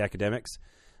because of the academics,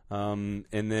 and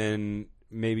then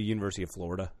maybe University of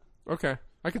Florida. Okay.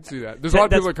 I could see that. There's a lot of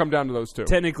people that come down to those two.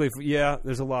 Technically, yeah,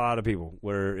 there's a lot of people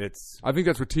where it's. I think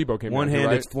that's what Tebow came one down hand to,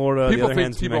 right? it's Florida, people the other think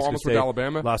hand's New Tebow Mexico almost State. went to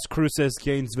Alabama. Las Cruces,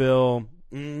 Gainesville,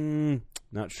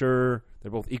 not sure.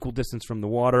 They're both equal distance from the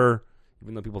water,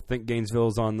 even though people think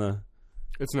Gainesville's on the.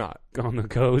 It's not on the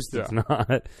coast. Yeah. It's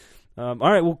not. All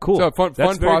right, well, cool. So fun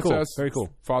very process. Cool. Very cool.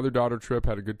 Father-daughter trip.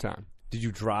 Had a good time. Did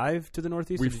you drive to the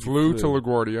Northeast? We flew to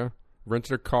LaGuardia.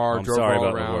 Rented a car, I'm drove sorry all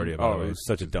about around. LaGuardia, by the way. It's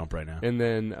such a dump right now. And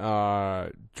then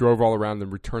drove all around, then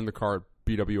returned the car at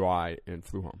BWI and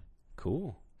flew home.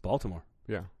 Cool. Baltimore.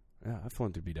 Yeah. Yeah, I've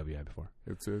flown through BWI before.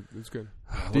 It's good.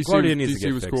 LaGuardia needs to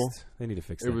get was fixed. Cool. They need to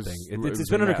fix that thing. It's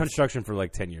been under construction for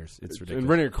like 10 years. It's ridiculous. And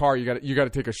renting a car, you got to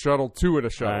take a shuttle to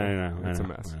it. I know. It's a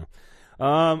mess.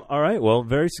 All right. Well,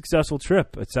 very successful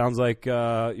trip. It sounds like you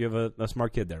have a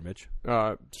smart kid there, Mitch.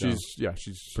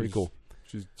 She's pretty cool.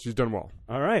 She's done well.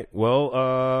 All right.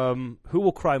 Well, who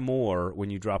will cry more when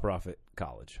you drop her off at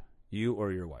college? You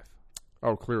or your wife?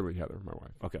 Oh, clearly Heather, my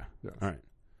wife. Okay. Yes. All right.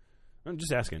 I'm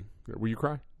just asking. Will you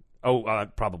cry? Oh,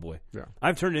 probably. Yeah.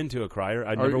 I've turned into a crier.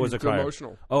 I never was a crier.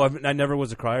 Emotional. Oh, I never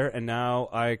was a crier, and now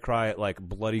I cry at like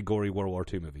bloody, gory World War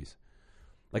II movies.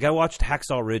 Like I watched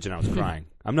Hacksaw Ridge and I was crying.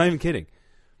 I'm not even kidding.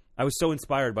 I was so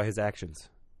inspired by his actions.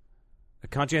 A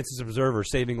conscientious observer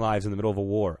saving lives in the middle of a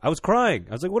war. I was crying.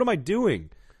 I was like, what am I doing?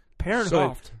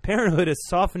 Parenthood has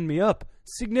softened me up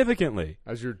significantly.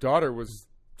 As your daughter was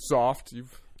soft,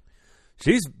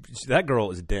 that girl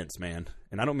is dense, man.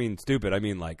 And I don't mean stupid. I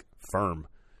mean like firm.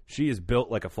 She is built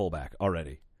like a fullback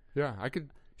already. Yeah, I could.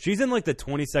 She's in like the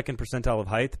 22nd percentile of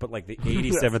height, but like the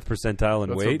 87th percentile in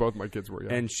That's weight. what both my kids were.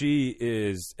 Yeah. And she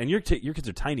is, and your kids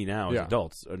are tiny now as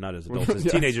adults, or not as adults, as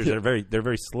Yeah. teenagers. They're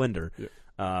very slender. Yeah.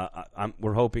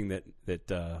 We're hoping that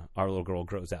our little girl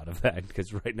grows out of that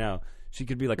because right now she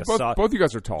could be like both you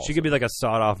guys are tall. She could be like a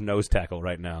sawed-off nose tackle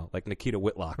right now, like Nikita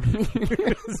Whitlock.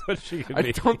 That's what she could be.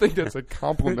 I don't think that's a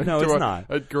compliment. No, to it's not.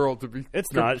 A girl to be.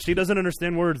 It's not. She doesn't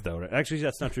understand words, though. Actually,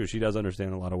 that's not true. She does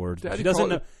understand a lot of words. Daddy she doesn't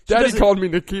know. Daddy called me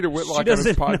Nikita Whitlock on his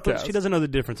podcast. She doesn't know the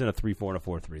difference in a 3-4 and a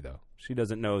 4-3, though. She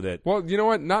doesn't know that. Well, you know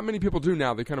what? Not many people do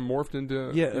now. They kind of morphed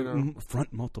into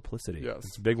front multiplicity. Yes,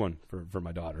 it's a big one for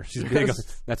my daughter. She's big.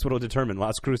 That's what will determine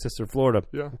Las Cruces or Florida.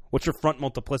 Yeah. What's your front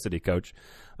multiplicity, Coach?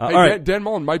 Hey, all right. Dan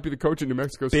Mullen might be the coach in New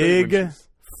Mexico State. Big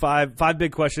five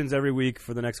big questions every week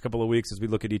for the next couple of weeks as we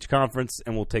look at each conference,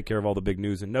 and we'll take care of all the big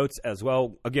news and notes as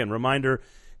well. Again, reminder: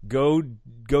 go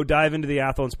dive into the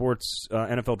Athlon Sports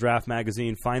NFL Draft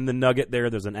magazine. Find the nugget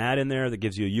there. There's an ad in there that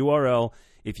gives you a URL.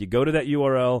 If you go to that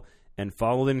URL and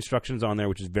follow the instructions on there,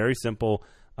 which is very simple,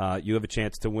 you have a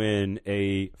chance to win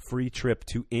a free trip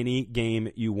to any game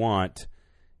you want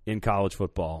in college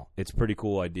football. It's a pretty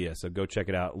cool idea, so go check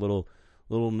it out. Little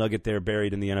nugget there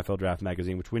buried in the NFL Draft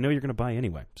magazine, which we know you're going to buy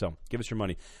anyway. So give us your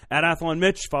money. At Athlon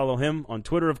Mitch, follow him on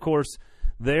Twitter, of course.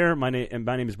 There, my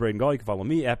name is Braden Gall. You can follow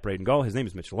me at Braden Gall. His name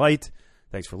is Mitch Light.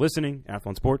 Thanks for listening.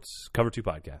 Athlon Sports, Cover 2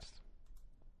 Podcast.